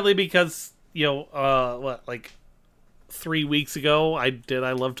have been partly because, 3 weeks ago, I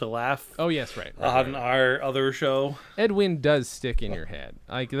Love to Laugh Oh, yes, right. on our other show. Ed Wynn does stick in your head.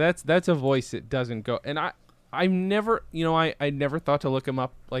 Like, that's a voice that doesn't go. And I never thought to look him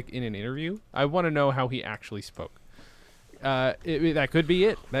up, like, in an interview. I want to know how he actually spoke. That could be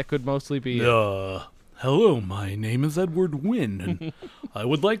it. That could mostly be it. Hello, my name is Edward Wynn, and I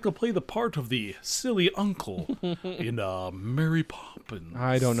would like to play the part of the silly uncle in Mary Poppins.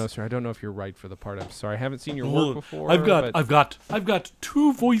 I don't know, sir. I don't know if you're right for the part. I'm sorry. I haven't seen your work before. I've got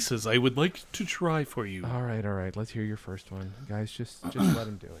two voices I would like to try for you. All right. Let's hear your first one, guys. Just let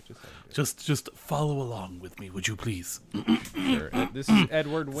him do it. Just follow along with me, would you please? Sure. This is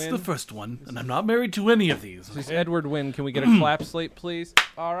Edward It's Wynn. the first one, and I'm not married to any of these. This is Edward Wynn. Can we get a clap slate, please?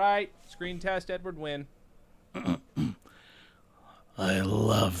 All right. Screen test, Edward Wynn. I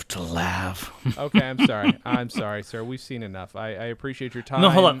love to laugh. Okay, I'm sorry. I'm sorry, sir. We've seen enough. I appreciate your time. No,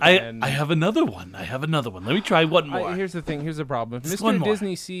 hold on. and- I have another one. Let me try one more. Here's the thing. Here's the problem. If Just one Mr. more.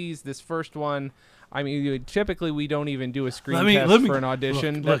 Disney sees this first one, I mean, typically we don't even do a screen Let me- test let me- for an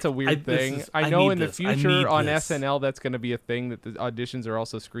audition. look, that's a look, weird this thing. is- I I know need in the this. I future need on this. SNL that's going to be a thing that the auditions are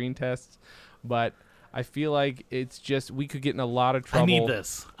also screen tests, but I feel like it's just we could get in a lot of trouble.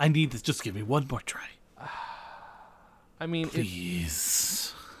 I need this. Just give me one more try. I mean,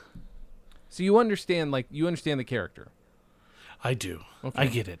 Please. so you understand the character. I do. Okay. I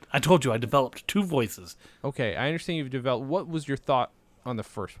get it. I told you I developed 2 voices. Okay, I understand you've developed. What was your thought on the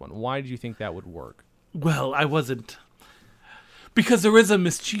first one? Why did you think that would work? Well, I wasn't. Because there is a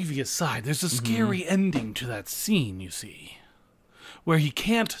mischievous side. There's a scary ending to that scene, you see, where he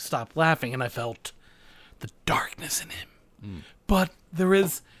can't stop laughing, and I felt the darkness in him. But there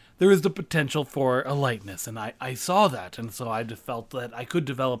is the potential for a lightness, and I saw that, and so I just felt that I could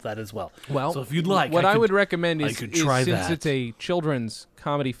develop that as well. Well, so if you'd like, what I could- would recommend I is, could is try since that. it's a children's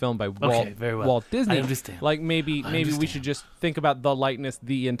comedy film by very well. Walt Disney, I understand. like maybe we understand. should just think about the lightness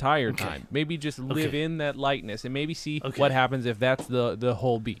the entire time. Maybe just live Okay. in that lightness and maybe see Okay. what happens if that's the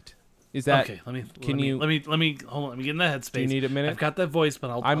whole beat. Is that Okay, let me hold on. Let me get in that headspace. Do you need a minute? I've got that voice, but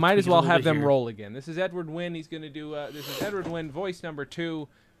I I'll might tweak as it a well little have bit them here. roll again. This is Edward Wynn. He's going to do this is Edward Wynn, voice number 2,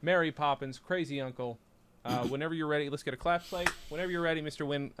 Mary Poppins, Crazy Uncle. Whenever you're ready, let's get a clap slate. Whenever you're ready, Mr.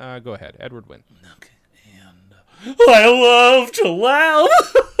 Wynn, go ahead. Edward Wynn. Okay, and I love to laugh.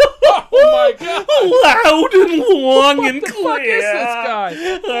 Oh my god! Loud and long and the clear. fuck is this guy?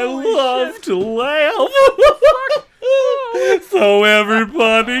 I Holy love shit. to laugh. So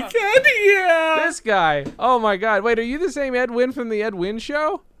everybody can hear. This guy. Oh my god. Wait, are you the same Ed Wynn from the Ed Wynn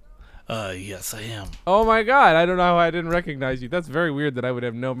show? Yes, I am. Oh my god. I don't know how I didn't recognize you. That's very weird that I would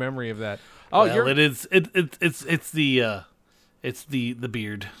have no memory of that. Oh, Well, it's the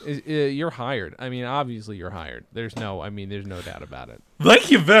beard. you're hired. I mean, obviously you're hired. There's no doubt about it.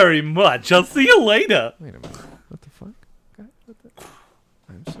 Thank you very much. I'll see you later. Wait a minute. What the fuck? God,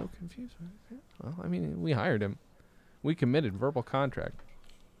 I'm so confused. Well, I mean, we hired him. We committed verbal contract.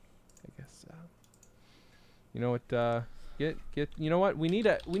 I guess. You know what? Get. You know what? We need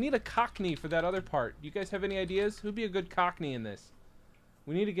a Cockney for that other part. You guys have any ideas? Who'd be a good Cockney in this?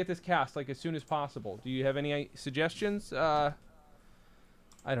 We need to get this cast like as soon as possible. Do you have any suggestions? I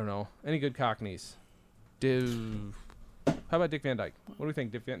don't know. Any good Cockneys? How about Dick Van Dyke? What do we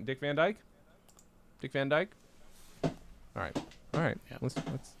think? Dick Van Dyke? Dick Van Dyke? All right. Yeah. Let's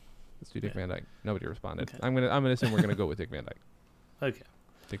do Dick Van Dyke. Nobody responded. Okay. I'm gonna assume we're gonna go with Dick Van Dyke. Okay.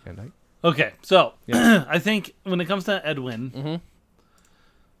 Dick Van Dyke. Okay. So Yeah. I think when it comes to Edwin,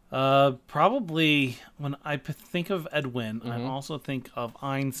 probably when I think of Edwin, I also think of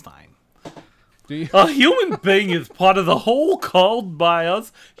Einstein. Do you? A human being is part of the whole called by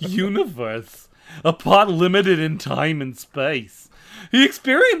us universe, a part limited in time and space. He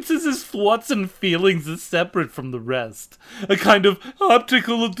experiences his thoughts and feelings as separate from the rest, a kind of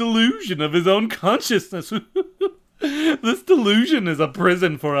optical delusion of his own consciousness. This delusion is a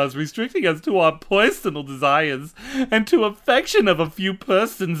prison for us, restricting us to our personal desires and to affection of a few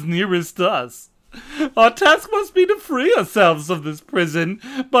persons nearest us. Our task must be to free ourselves of this prison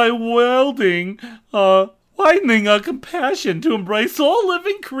by widening our compassion to embrace all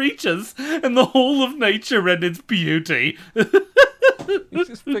living creatures and the whole of nature and its beauty. You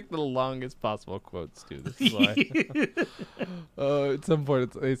just pick the longest possible quotes too. This is why. At some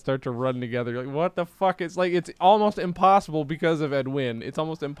point, they start to run together. You're like, what the fuck? It's like it's almost impossible because of Ed Wynn. It's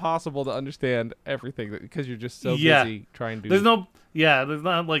almost impossible to understand everything because you're just so Yeah. busy trying to. There's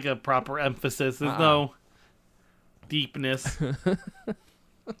not like a proper emphasis. There's no deepness.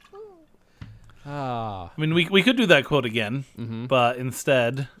 Ah, I mean, we could do that quote again, but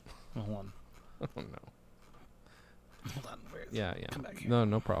instead, hold on. oh no. Hold on. Where is it? Yeah. Come back here.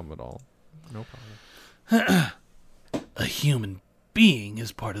 No problem at all. No problem. A human being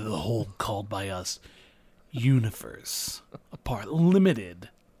is part of the whole called by us universe, a part limited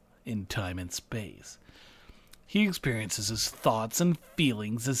in time and space. He experiences his thoughts and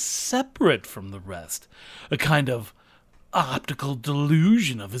feelings as separate from the rest, a kind of optical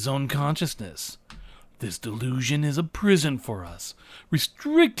delusion of his own consciousness. This delusion is a prison for us,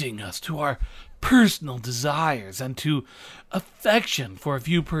 restricting us to our personal desires and to affection for a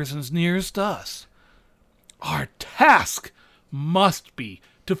few persons nearest us. Our task must be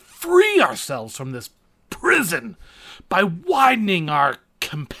to free ourselves from this prison by widening our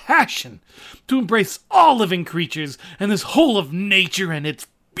compassion to embrace all living creatures and this whole of nature and its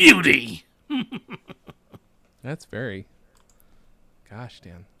beauty. That's very. Gosh,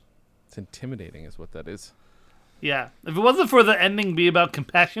 Dan. It's intimidating, is what that is. Yeah. If it wasn't for the ending be about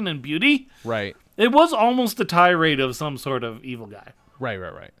compassion and beauty, Right. it was almost a tirade of some sort of evil guy.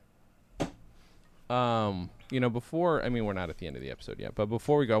 Right. Before, I mean, we're not at the end of the episode yet, but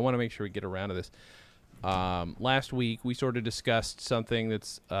before we go, I want to make sure we get around to this. Last week, we sort of discussed something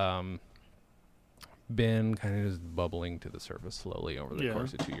that's been kind of just bubbling to the surface slowly over the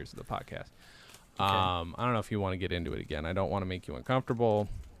course of 2 years of the podcast. Okay. I don't know if you want to get into it again. I don't want to make you uncomfortable,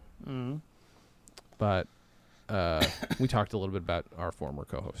 but we talked a little bit about our former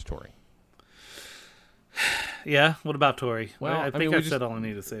co-host, Tori. Yeah? What about Tori? Well, I think I said all I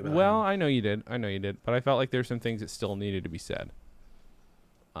need to say about him. Well, I know you did. But I felt like there's some things that still needed to be said.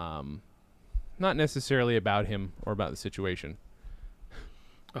 Not necessarily about him or about the situation.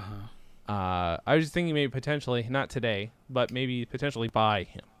 I was just thinking maybe potentially, not today, but maybe potentially by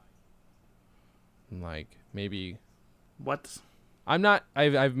him. Like, maybe... What?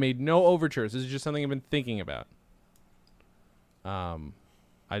 I've made no overtures. This is just something I've been thinking about. I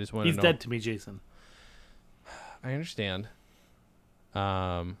just want to know... He's dead to me, Jason. I understand.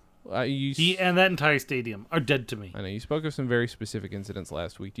 He and that entire stadium are dead to me. I know you spoke of some very specific incidents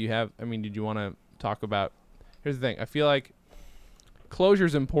last week. Did you want to talk about... Here's the thing. I feel like closure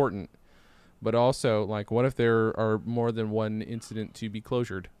is important, but also, like, what if there are more than one incident to be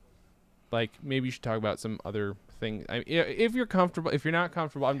closured? Like, maybe you should talk about some other thing. If you're comfortable, if you're not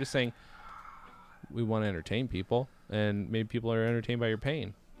comfortable, I'm just saying we want to entertain people, and maybe people are entertained by your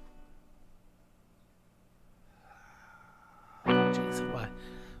pain. Jeez,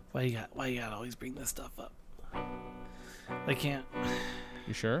 why you gotta always bring this stuff up? I can't.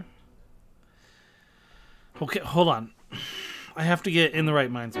 You sure? Okay, hold on. I have to get in the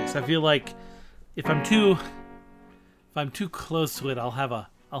right mind space. I feel like if I'm too close to it, I'll have a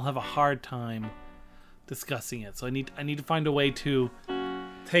hard time discussing it. So I need to find a way to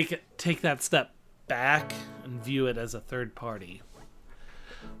take that step back and view it as a third party.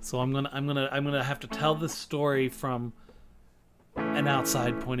 So I'm gonna have to tell this story from an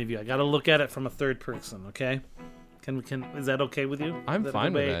outside point of view. I got to look at it from a third person. Okay? Is that okay with you? I'm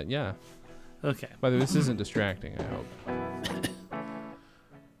fine with that. Yeah. Okay. By the way, this isn't distracting, I hope.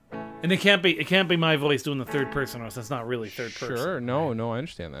 And it can't be my voice doing the third person, or else that's not really third person. Sure. No, I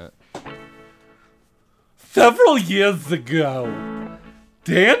understand that. Several years ago,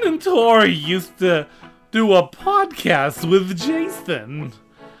 Dan and Tori used to do a podcast with Jason.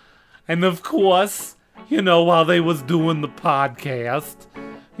 And of course, while they was doing the podcast,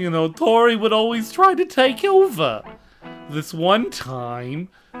 Tori would always try to take over. This one time,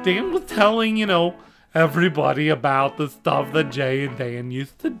 Dan was telling, everybody about the stuff that Jay and Dan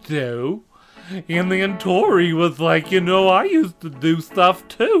used to do. And then Tori was like, I used to do stuff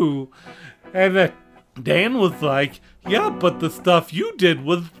too. And then Dan was like, yeah, but the stuff you did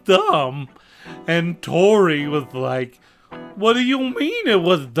was dumb. And Tori was like, what do you mean it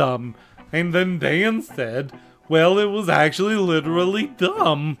was dumb? And then Dan said, well, it was actually literally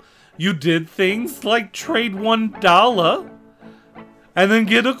dumb. You did things like trade $1 and then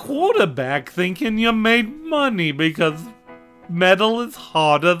get a quarterback thinking you made money because metal is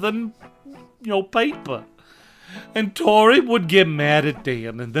harder than, paper. And Tori would get mad at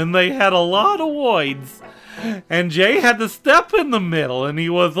Dan, and then they had a lot of words. And Jay had to step in the middle, and he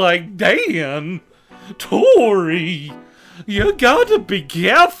was like, Dan, Tori, you gotta be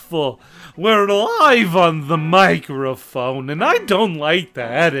careful. We're live on the microphone, and I don't like to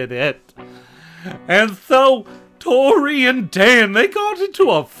edit it. And so Tori and Dan, they got into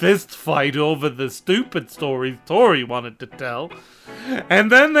a fist fight over the stupid stories Tori wanted to tell.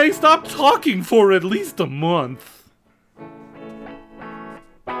 And then they stopped talking for at least a month.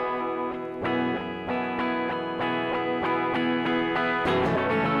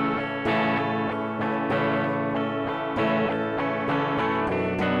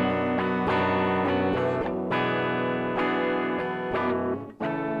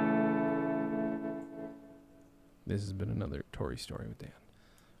 This has been another Tori story with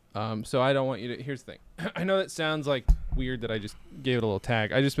Dan. So I don't want you to... Here's the thing. I know that sounds like weird that I just gave it a little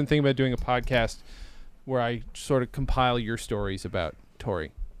tag. I just been thinking about doing a podcast where I sort of compile your stories about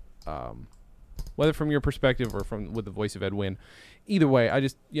Tori. Whether from your perspective or with the voice of Ed Wynn. Either way, I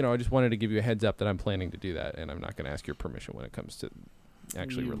just wanted to give you a heads up that I'm planning to do that, and I'm not going to ask your permission when it comes to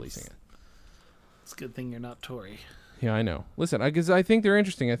actually releasing it. It's a good thing you're not Tori. Yeah, I know. Listen, because I think they're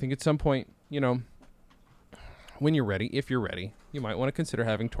interesting. I think at some point, when you're ready, if you're ready, you might want to consider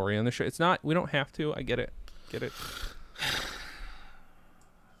having Tori on the show. We don't have to. I get it.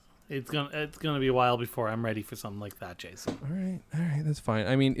 It's gonna be a while before I'm ready for something like that, Jason. All right, that's fine.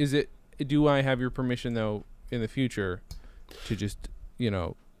 I mean, do I have your permission though in the future to just,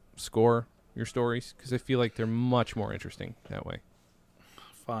 score your stories, because I feel like they're much more interesting that way.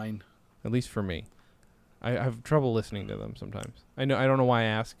 Fine. At least for me. I have trouble listening to them sometimes. I don't know why I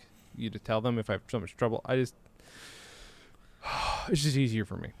ask you to tell them if I have so much trouble. It's just easier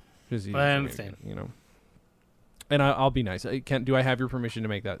for me. I understand. And I'll be nice. Do I have your permission to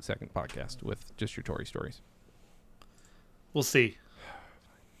make that second podcast with just your Tory stories? We'll see.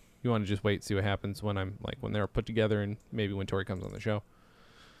 You want to just wait, see what happens when they're put together, and maybe when Tori comes on the show.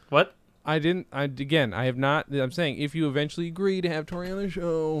 What? I have not. I'm saying if you eventually agree to have Tori on the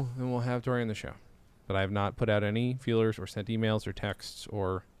show, then we'll have Tori on the show. But I have not put out any feelers or sent emails or texts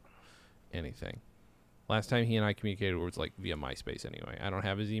or anything. Last time he and I communicated was via MySpace anyway. I don't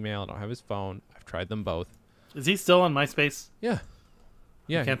have his email. I don't have his phone. I've tried them both. Is he still on MySpace? Yeah.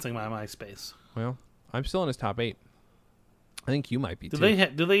 I'm canceling my MySpace. Well, I'm still in his top 8. I think you might be too.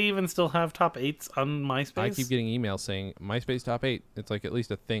 Do they even still have top 8s on MySpace? I keep getting emails saying MySpace top 8. It's at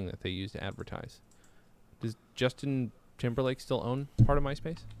least a thing that they use to advertise. Does Justin Timberlake still own part of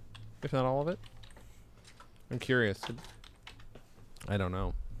MySpace? If not all of it? I'm curious. I don't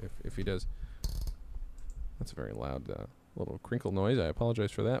know if he does. That's a very loud little crinkle noise. I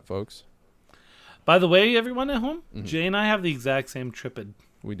apologize for that, folks. By the way, everyone at home, Jay and I have the exact same tripod.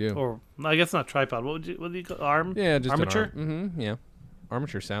 We do. Or I guess not tripod. What do you call arm? Yeah, just armature. Yeah,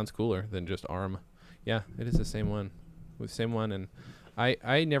 armature sounds cooler than just arm. Yeah, it is the same one. With the same one, and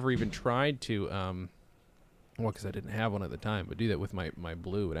I never even tried to because I didn't have one at the time, but do that with my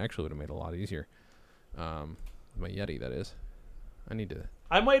Blue. It actually would have made it a lot easier. My Yeti, that is. I need to.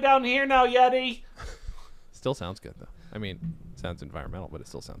 I'm way down here now, Yeti. Still sounds good though. I mean, sounds environmental, but it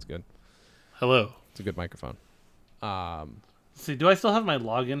still sounds good. Hello. It's a good microphone. See, do I still have my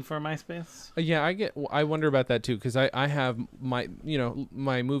login for MySpace? Yeah, I wonder about that too, because I have my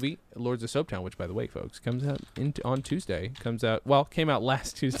movie Lords of Soaptown, which by the way, folks, comes out on Tuesday. Came out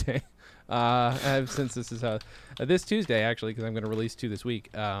last Tuesday. Since this is this Tuesday actually, because I'm going to release 2 this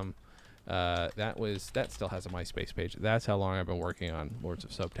week. That still has a MySpace page. That's how long I've been working on Lords of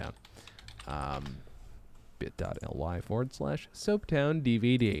Soaptown. bit.ly/Soaptown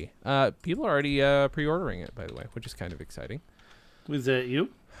DVD. People are already pre-ordering it, by the way, which is kind of exciting. Was it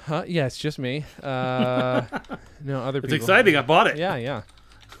you? Yeah, it's just me. No, other people. It's exciting. I bought it. Yeah.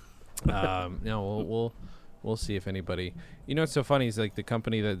 No, we'll see if anybody. What's so funny is the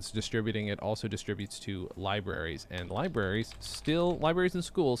company that's distributing it also distributes to libraries, and libraries and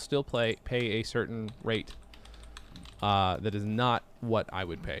schools still pay a certain rate. That is not what I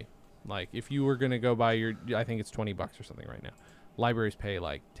would pay. If you were gonna go buy I think it's $20 or something right now. Libraries pay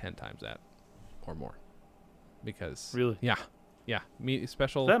 10 times that or more. Because really, yeah, me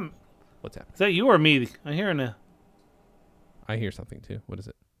special. What's happening? Is that you or me? I hear something too. What is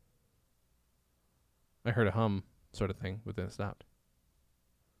it? I heard a hum sort of thing, but then it stopped.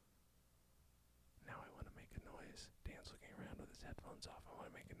 Now I want to make a noise. Dan's looking around with his headphones off. I want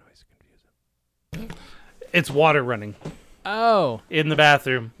to make a noise to confuse him. It's water running. Oh, in the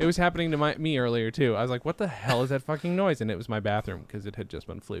bathroom. It was happening to me earlier too. I was like, "What the hell is that fucking noise?" And it was my bathroom because it had just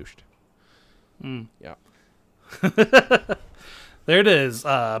been flushed. Yeah. There it is.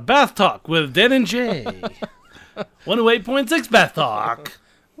 Bath Talk with Dan and Jay. 108.6 Bath Talk.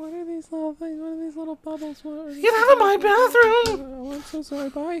 What are these little things? What are these little bubbles? Get out of my bathroom! Oh, I'm so sorry.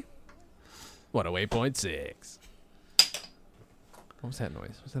 Bye. 108.6. What was that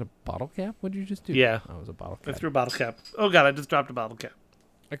noise? Was that a bottle cap? What did you just do? Yeah. Oh, it was a bottle cap. I threw a bottle cap. Oh, God, I just dropped a bottle cap.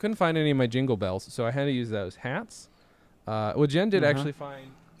 I couldn't find any of my jingle bells, so I had to use those hats. Jen did actually find,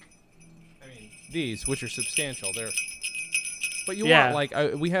 these, which are substantial. But you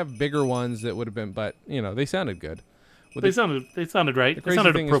want, we have bigger ones that would have been, but, they sounded good. They sounded right. The they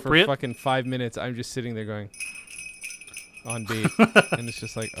sounded thing appropriate. Is for fucking 5 minutes, I'm just sitting there going, on beat. And it's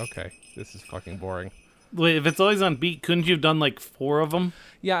just okay, this is fucking boring. Wait, if it's always on beat, couldn't you have done 4 of them?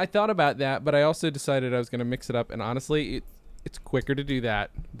 Yeah, I thought about that, but I also decided I was going to mix it up. And honestly, it's quicker to do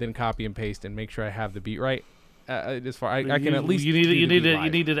that than copy and paste and make sure I have the beat right. As far I can at least you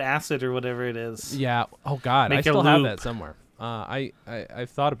needed acid or whatever it is. Yeah. Oh God, I still have that somewhere. I've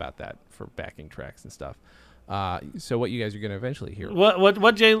thought about that for backing tracks and stuff. So what you guys are going to eventually hear.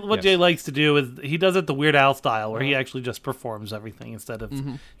 What Jay likes to do is he does it the Weird Al style, where he actually just performs everything instead of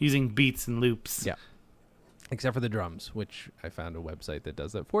using beats and loops. Yeah. Except for the drums, which I found a website that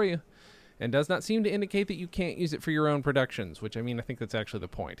does that for you, and does not seem to indicate that you can't use it for your own productions. Which I think that's actually the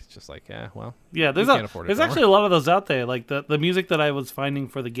point. It's just there's actually a lot of those out there. The music that I was finding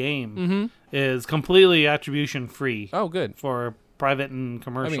for the game is completely attribution free. Oh, good for private and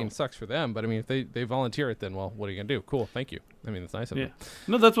commercial. It sucks for them, but if they volunteer it, then what are you gonna do? Cool, thank you. That's nice of them.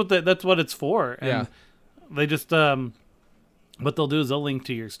 No, that's what it's for. And they just what they'll do is they'll link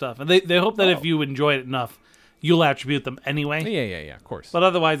to your stuff, and they hope that if you enjoy it enough, you'll attribute them anyway. Yeah, of course. But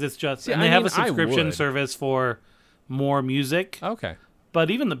otherwise, it's just See, and they I have mean, a subscription would. service for more music. Okay, But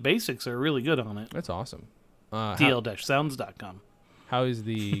even the basics are really good on it. that's awesome. DL-sounds.com. How is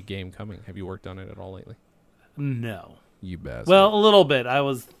the game coming? Have you worked on it at all lately? No. You best. Well, a little bit. I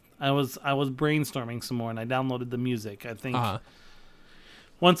was brainstorming some more, and I downloaded the music. I think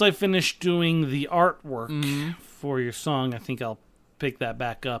once I finish doing the artwork for your song, I think I'll pick that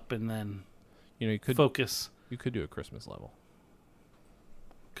back up and then you could focus. You could do a Christmas level,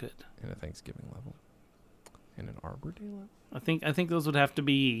 Good. and a Thanksgiving level, and an Arbor Day level. I think those would have to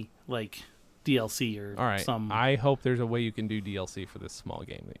be like DLC or All right. some. I hope there's a way you can do DLC for this small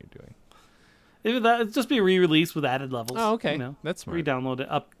game that you're doing. It'd just be a re-release with added levels. Oh, okay. You know, That's smart. re-download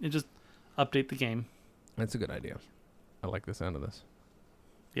it. Just update the game. That's a good idea. I like the sound of this.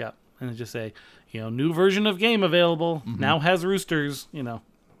 Yeah, and it just say, new version of game available. Now has roosters.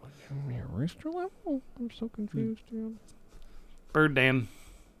 Rooster level? I'm so confused. Bird Dan.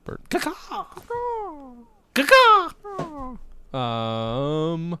 Bird. Caw. Caw.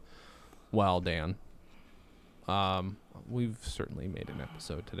 Well, Dan. We've certainly made an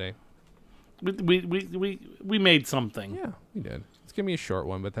episode today. We made something. Yeah, we did. It's gonna be a short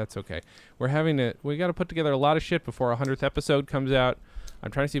one, but that's okay. We got to put together a lot of shit before our 100th episode comes out. I'm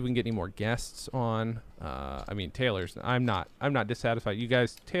trying to see if we can get any more guests on. Taylor's. I'm not dissatisfied. You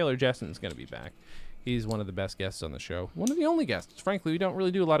guys, Taylor Jessen's gonna be back. He's one of the best guests on the show. One of the only guests. Frankly, we don't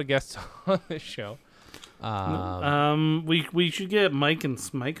really do a lot of guests on this show. We should get Mike and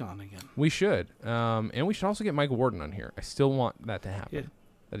Smike on again. We should. And we should also get Mike Warden on here. I still want that to happen. Yeah.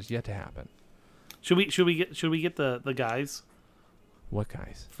 That is yet to happen. Should we get the guys What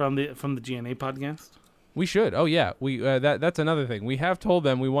guys? from the GNA podcast? We should. Oh yeah. We that's another thing. We have told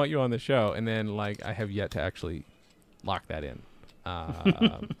them we want you on the show, and then I have yet to actually lock that in.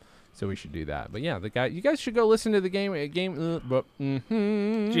 So we should do that. But yeah, you guys should go listen to the GNA Gamers,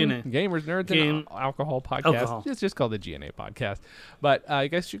 Nerds, and Alcohol podcast. It's just called the GNA podcast. But you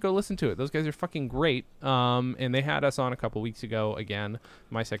guys should go listen to it. Those guys are fucking great. And they had us on a couple weeks ago again.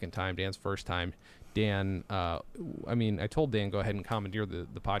 My second time, Dan's first time. Dan, I told Dan go ahead and commandeer the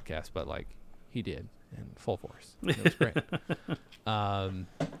podcast, but he did in full force. It was great.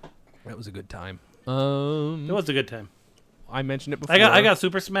 That was a good time. It was a good time. I mentioned it before. I got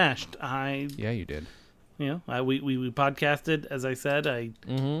super smashed. Yeah, you did. We podcasted, as I said.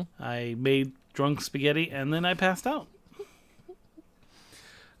 I made drunk spaghetti and then I passed out.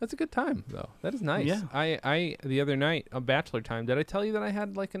 That's a good time, though. That is nice. Yeah. I the other night on Bachelor Time, did I tell you that I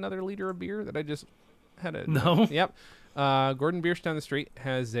had another liter of beer that I just had a No. Yep. Gordon Biersch down the street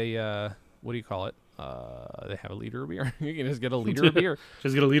has a what do you call it? They have a liter of beer. You can just get a liter of beer.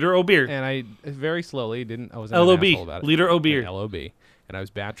 Just get a liter of beer. And I very slowly I was LOB, an asshole about it. liter of beer. LOB. And I was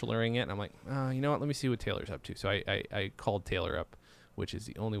bacheloring it, and I'm like, you know what? Let me see what Taylor's up to. So I called Taylor up, which is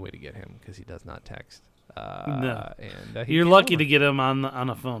the only way to get him because he does not text. No. And You're lucky to get him on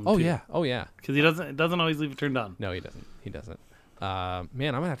a phone. Oh too. yeah. Oh yeah. Because it doesn't always leave it turned on. No, he doesn't.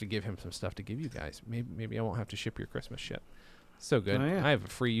 Man, I'm gonna have to give him some stuff to give you guys. Maybe I won't have to ship your Christmas shit. So good. Oh, yeah. I have a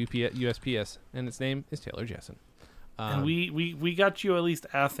free USPS, and its name is Taylor Jessen. And we got you at least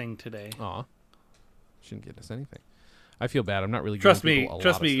a thing today. Aw, shouldn't get us anything. I feel bad. I'm not really. Trust giving me. people a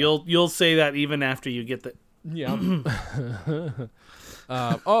Trust lot me. of stuff. You'll say that even after you get the. Yeah.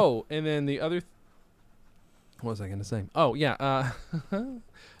 And then the other. What was I going to say? Oh yeah.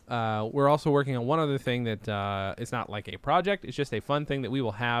 We're also working on one other thing that it's not like a project. It's just a fun thing that we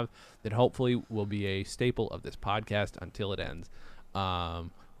will have that hopefully will be a staple of this podcast until it ends.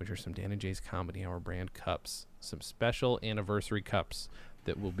 Which are some Dan and Jay's Comedy Hour brand cups, some special anniversary cups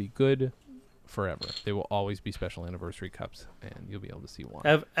that will be good forever. They will always be special anniversary cups, and you'll be able to see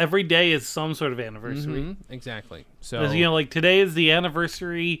one. Every day is some sort of anniversary. Mm-hmm. Exactly. So today is the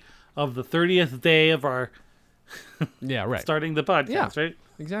anniversary of the 30th day of our yeah, right. starting the podcast, right?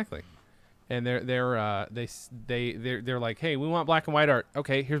 Exactly. And they're like, hey, we want black and white art.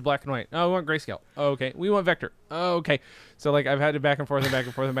 Okay, here's black and white. Oh, we want grayscale. Oh, okay, we want vector. Oh, okay. So I've had to back and forth and back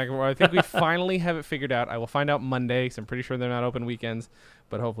and forth and back and forth. I think we finally have it figured out. I will find out Monday, because I'm pretty sure they're not open weekends.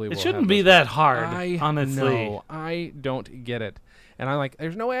 But hopefully it shouldn't be that hard. Honestly, no, I don't get it. And I'm like,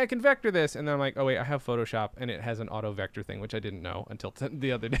 there's no way I can vector this. And then I'm like, oh wait, I have Photoshop, and it has an auto vector thing, which I didn't know until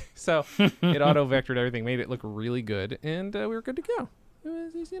the other day. So it auto vectored everything, made it look really good, and we were good to go. It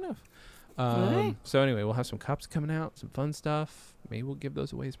was easy enough. So anyway, we'll have some cups coming out, some fun stuff. Maybe we'll give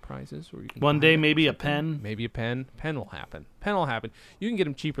those away as prizes. Or you can one day, maybe a pen. Maybe a pen. Pen will happen. You can get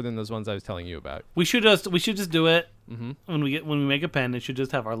them cheaper than those ones I was telling you about. We should just do it when we make a pen. It should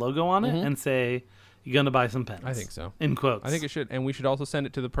just have our logo on it and say, You gonna buy some pens? I think so. In quotes. I think it should, and we should also send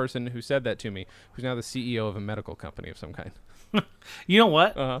it to the person who said that to me, who's now the CEO of a medical company of some kind. You know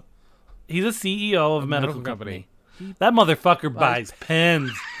what? Uh-huh. He's a CEO of a medical medical company. That motherfucker buys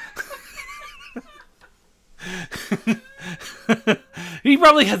pens. He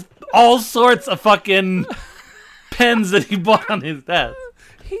probably has all sorts of fucking pens that he bought on his desk.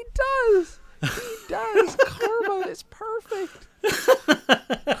 He does. Karma is perfect.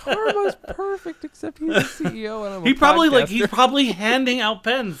 Karma's perfect, except he's the CEO and I'm a He probably podcaster. he's probably handing out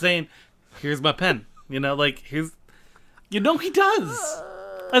pens saying, "Here's my pen." You know, here's. You know he does.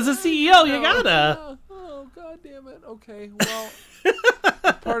 As a CEO, you gotta. Oh god damn it. Okay. Well,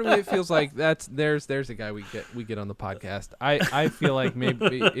 part of me it feels like there's a guy we get on the podcast. I feel like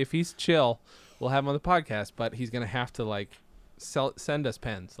maybe if he's chill, we'll have him on the podcast, but he's gonna have to send us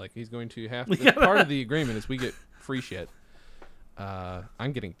pens. Like he's going to have to, part of the agreement is we get free shit.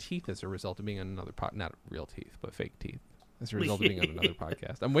 I'm getting teeth as a result of being on another not real teeth, but fake teeth as a result of being on another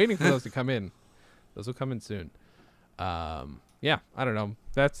podcast. I'm waiting for those to come in. Those will come in soon. Yeah, I don't know.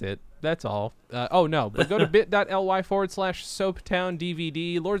 That's it. That's all. But go to bit.ly/SoapTown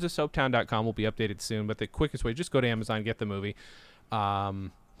DVD. LordsofSoapTown.com will be updated soon, but the quickest way, just go to Amazon, get the movie.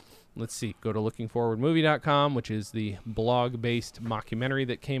 Let's see. Go to LookingForwardMovie.com, which is the blog-based mockumentary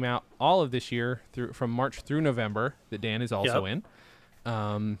that came out all of this year from March through November that Dan is also in.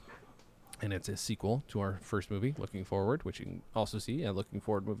 And it's a sequel to our first movie, Looking Forward, which you can also see at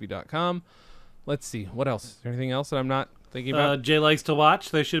LookingForwardMovie.com. Let's see. What else? Is there anything else that I'm not thinking about? Jay likes to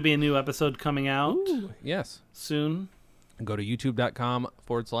watch. There should be a new episode coming out Yes. soon. Go to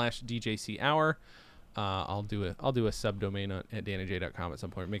youtube.com/DJC Hour. I'll do a subdomain at danaj.com at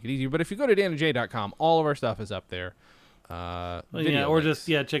some point, make it easier. But if you go to danaj.com, all of our stuff is up there. Check out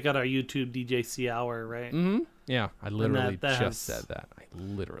our YouTube DJC Hour, right? Mm-hmm. Yeah, I literally said that.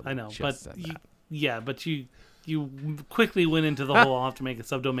 I know, but said that. But you quickly went into the whole I'll have to make a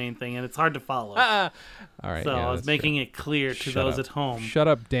subdomain thing, and it's hard to follow. All right. So I was making it clear to those at home. Shut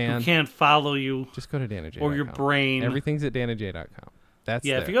up, Dan. Who can't follow you. Just go to danaj.com. Or your brain. Everything's at danaj.com. That's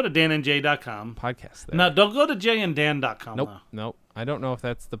if you go to danandjay.com. Podcast there. No, don't go to jayanddan.com. Nope. I don't know if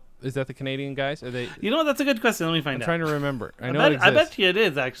is that the Canadian guys? Are they? You know what? That's a good question. Let me find out. I'm trying to remember. I bet you it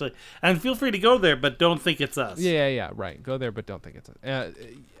is, actually. And feel free to go there, but don't think it's us. Yeah, right. Go there, but don't think it's us. Let's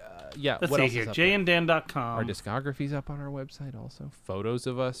what see else here. is up jayanddan.com. Our discography's up on our website also. Photos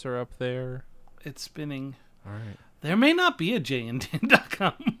of us are up there. It's spinning. All right. There may not be a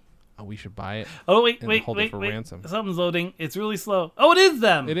jayanddan.com. Oh, we should buy it. Oh, wait. Ransom. Something's loading. It's really slow. Oh, it is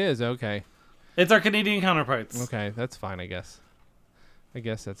them. It is, okay. It's our Canadian counterparts. Okay, that's fine, I guess. I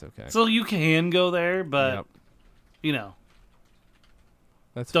guess that's okay. So you can go there, but,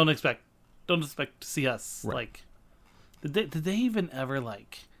 don't expect to see us. Right. Did they even ever,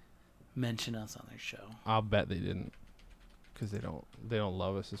 mention us on their show? I'll bet they didn't. Because they don't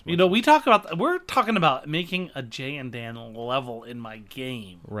love us as much. We're talking about making a Jay and Dan level in my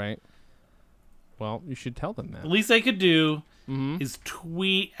game. Right. Well, you should tell them that. The least they could do is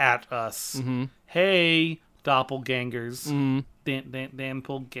tweet at us. Mm-hmm. Hey, doppelgangers. Mm-hmm.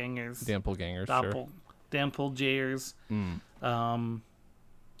 Danpole gangers. Danpole gangers, sure. Danpole jayers.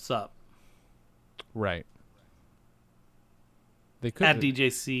 Sup. Right. They could at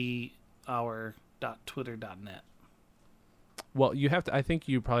djchour.twitter.net. Well, you have to. I think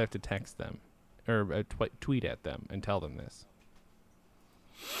you probably have to text them or tweet at them and tell them this.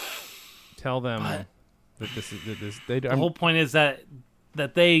 Tell them that this is this. The whole point is that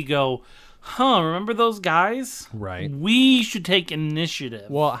they go, remember those guys? Right. We should take initiative.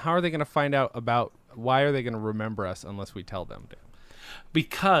 Well, how are they going to find out about? Why are they going to remember us unless we tell them to?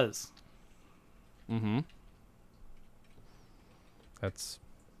 Because. Mm-hmm. That's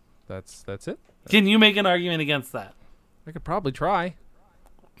it. Can you make an argument against that? I could probably try.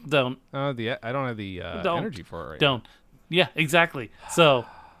 Don't. I don't have the energy for it right now. Yeah, exactly. So,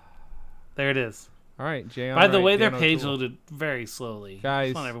 there it is. All right, Jay. By the way, their page loaded very slowly. Guys, I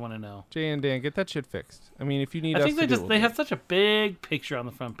just want everyone to know. Jay and Dan, get that shit fixed. I mean, if you need I think they have such a big picture on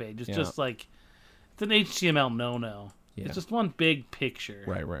the front page. It's just it's an HTML no-no. Yeah. It's just one big picture.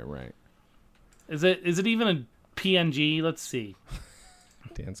 Right. Is it even a PNG? Let's see.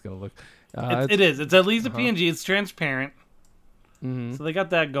 Dan's going to look. It is. It's at least a PNG. It's transparent. Mm-hmm. So they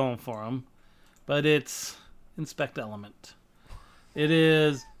got that going for them. But it's Inspect Element. It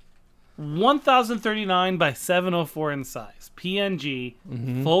is 1039 by 704 in size. PNG,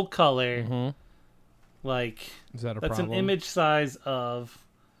 full color. Mm-hmm. Is that a that's problem? An image size of.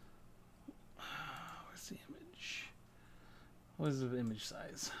 Where's the image? What is the image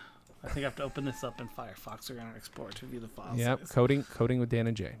size? I think I have to open this up in Firefox or Internet Explorer to view the files. Yep, coding with Dan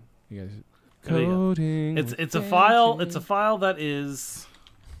and Jay. You guys There you go. Coding. It's a file. It's a file that is.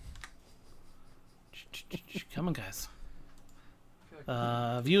 Come on, guys.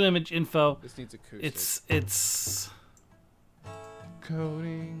 View image info. This needs acoustic. It's.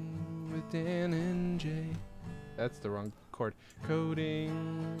 Coding with Dan and Jay. That's the wrong chord.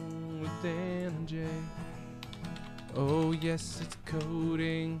 Coding with Dan and Jay. Oh yes, it's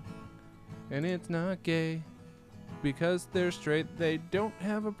coding, and it's not gay. Because they're straight, they don't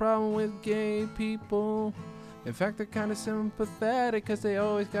have a problem with gay people. In fact, they're kind of sympathetic because they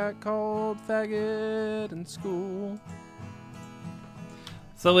always got called faggot in school.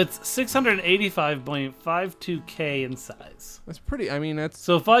 So it's 685.52K in size. That's pretty, I mean, that's...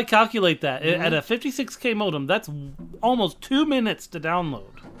 So if I calculate that, at a 56K modem, that's almost 2 minutes to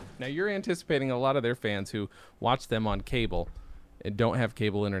download. Now, you're anticipating a lot of their fans who watch them on cable and don't have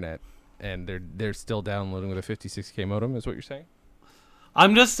cable internet, and they're still downloading with a 56K modem, is what you're saying?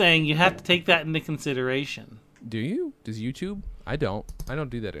 I'm just saying you have to take that into consideration. Do you? Does YouTube? I don't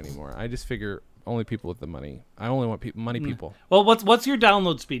do that anymore. I just figure only people with the money. I only want money people. Well, what's your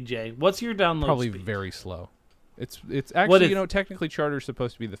download speed, Jay? What's your download Probably speed? very slow. It's actually, technically Charter's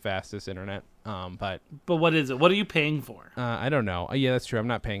supposed to be the fastest internet, but what is it? What are you paying for? I don't know. Yeah, that's true. I'm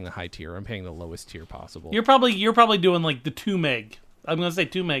not paying the high tier. I'm paying the lowest tier possible. You're probably doing like the 2 meg. I'm going to say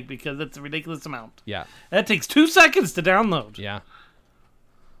 2 meg because that's a ridiculous amount. Yeah. That takes 2 seconds to download. Yeah.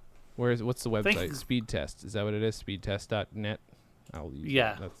 What's the website? Speed Test. Is that what it is? Speedtest.net? I'll use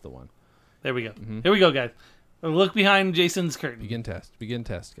that. That's the one. There we go. Here we go, guys. Look behind Jason's curtain. Begin test,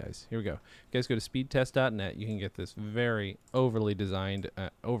 guys. Here we go. You guys go to speedtest.net. You can get this very overly designed,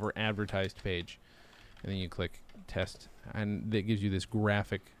 over-advertised page. And then you click test, and it gives you this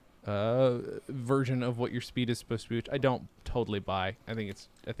graphic version of what your speed is supposed to be, which I don't totally buy. I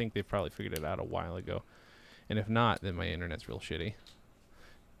think they've probably figured it out a while ago. And if not, then my internet's real shitty.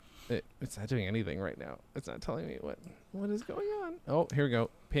 It's not doing anything right now. It's not telling me what is going on. Oh, here we go.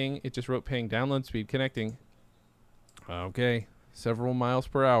 Ping. It just wrote ping. Download speed connecting. Okay. Several miles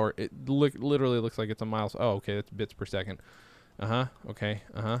per hour. It literally looks like it's a miles. Oh, okay. That's bits per second. Okay.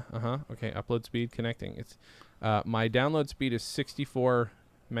 Okay. Upload speed connecting. It's my download speed is 64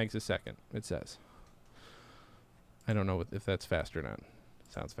 megs a second. It says. I don't know if that's fast or not.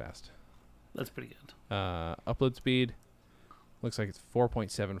 Sounds fast. That's pretty good. Upload speed looks like it's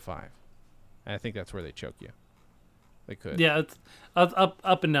 4.75. I think that's where they choke you. They could. Yeah, it's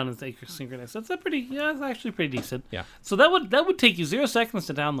up and down is asynchronous. That's that's actually pretty decent. Yeah. So that would take you 0 seconds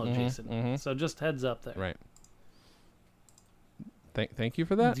to download, Jason. So just heads up there. Right. Thank you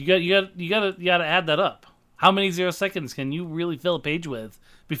for that. You gotta add that up. How many 0 seconds can you really fill a page with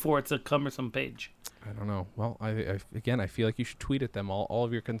before it's a cumbersome page? I don't know. Well, I feel like you should tweet at them all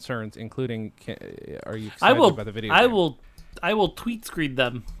of your concerns, including. Are you excited about the video? I will tweet screen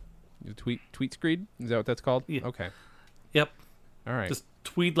them. You tweet screen? Is that what that's called? Yeah. Okay. Yep. All right. Just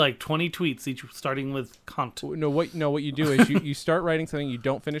tweet like 20 tweets each, starting with cunt. No, what you do is you start writing something, you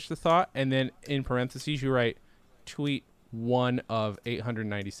don't finish the thought, and then in parentheses you write tweet 1 of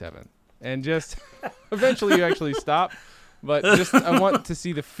 897, and just eventually you actually stop. But just I want to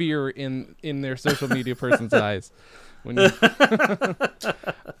see the fear in their social media person's eyes. When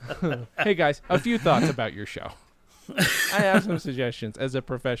Hey guys, a few thoughts about your show. I have some suggestions as a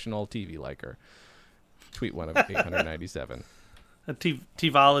professional TV liker. Tweet 1 of 897. A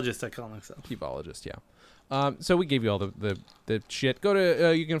TVologist, I call myself. TVologist, yeah. So we gave you all the shit. Go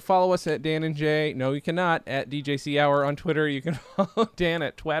to you can follow us at Dan and Jay. No, you cannot at DJC Hour on Twitter. You can follow Dan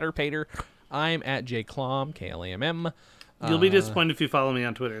at Twatterpater. I'm at JClamm, KLAMM. You'll be disappointed if you follow me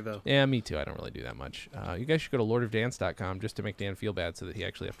on Twitter, though. Yeah, me too. I don't really do that much. You guys should go to lordofdance.com just to make Dan feel bad so that he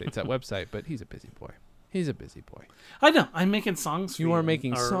actually updates that website. But he's a busy boy. I know. I'm making songs for you. You are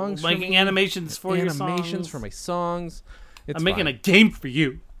making songs making for me. animations for your songs. Animations for my songs. I'm making a game for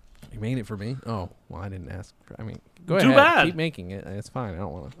you. You made it for me? Oh, well, I didn't ask. Go Too ahead. bad. Keep making it. It's fine. I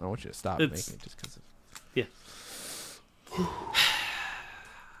don't want you to stop making it just because of... Yeah.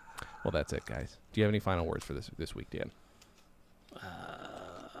 Well, that's it, guys. Do you have any final words for this week, Dan?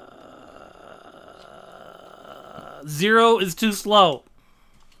 0 is too slow.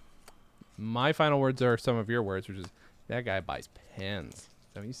 My final words are some of your words, which is, that guy buys pens. Is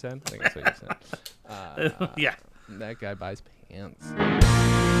that what you said? I think that's what you said. Yeah. That guy buys pens.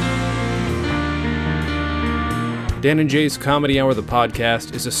 Dan and Jay's Comedy Hour, the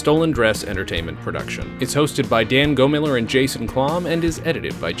podcast, is a Stolen Dress Entertainment production. It's hosted by Dan Gomiller and Jason Klamm and is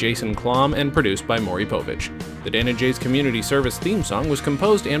edited by Jason Klamm and produced by Maury Povich. The Dan and Jay's Community Service theme song was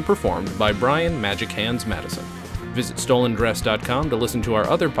composed and performed by Brian Magic Hands Madison. Visit stolendress.com to listen to our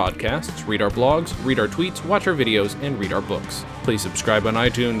other podcasts, read our blogs, read our tweets, watch our videos, and read our books. Please subscribe on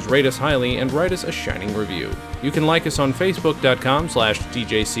iTunes, rate us highly, and write us a shining review. You can like us on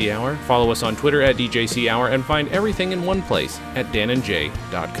facebook.com/DJCHour, follow us on Twitter @DJCHour, and find everything in one place at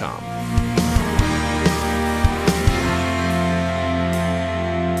danandjay.com.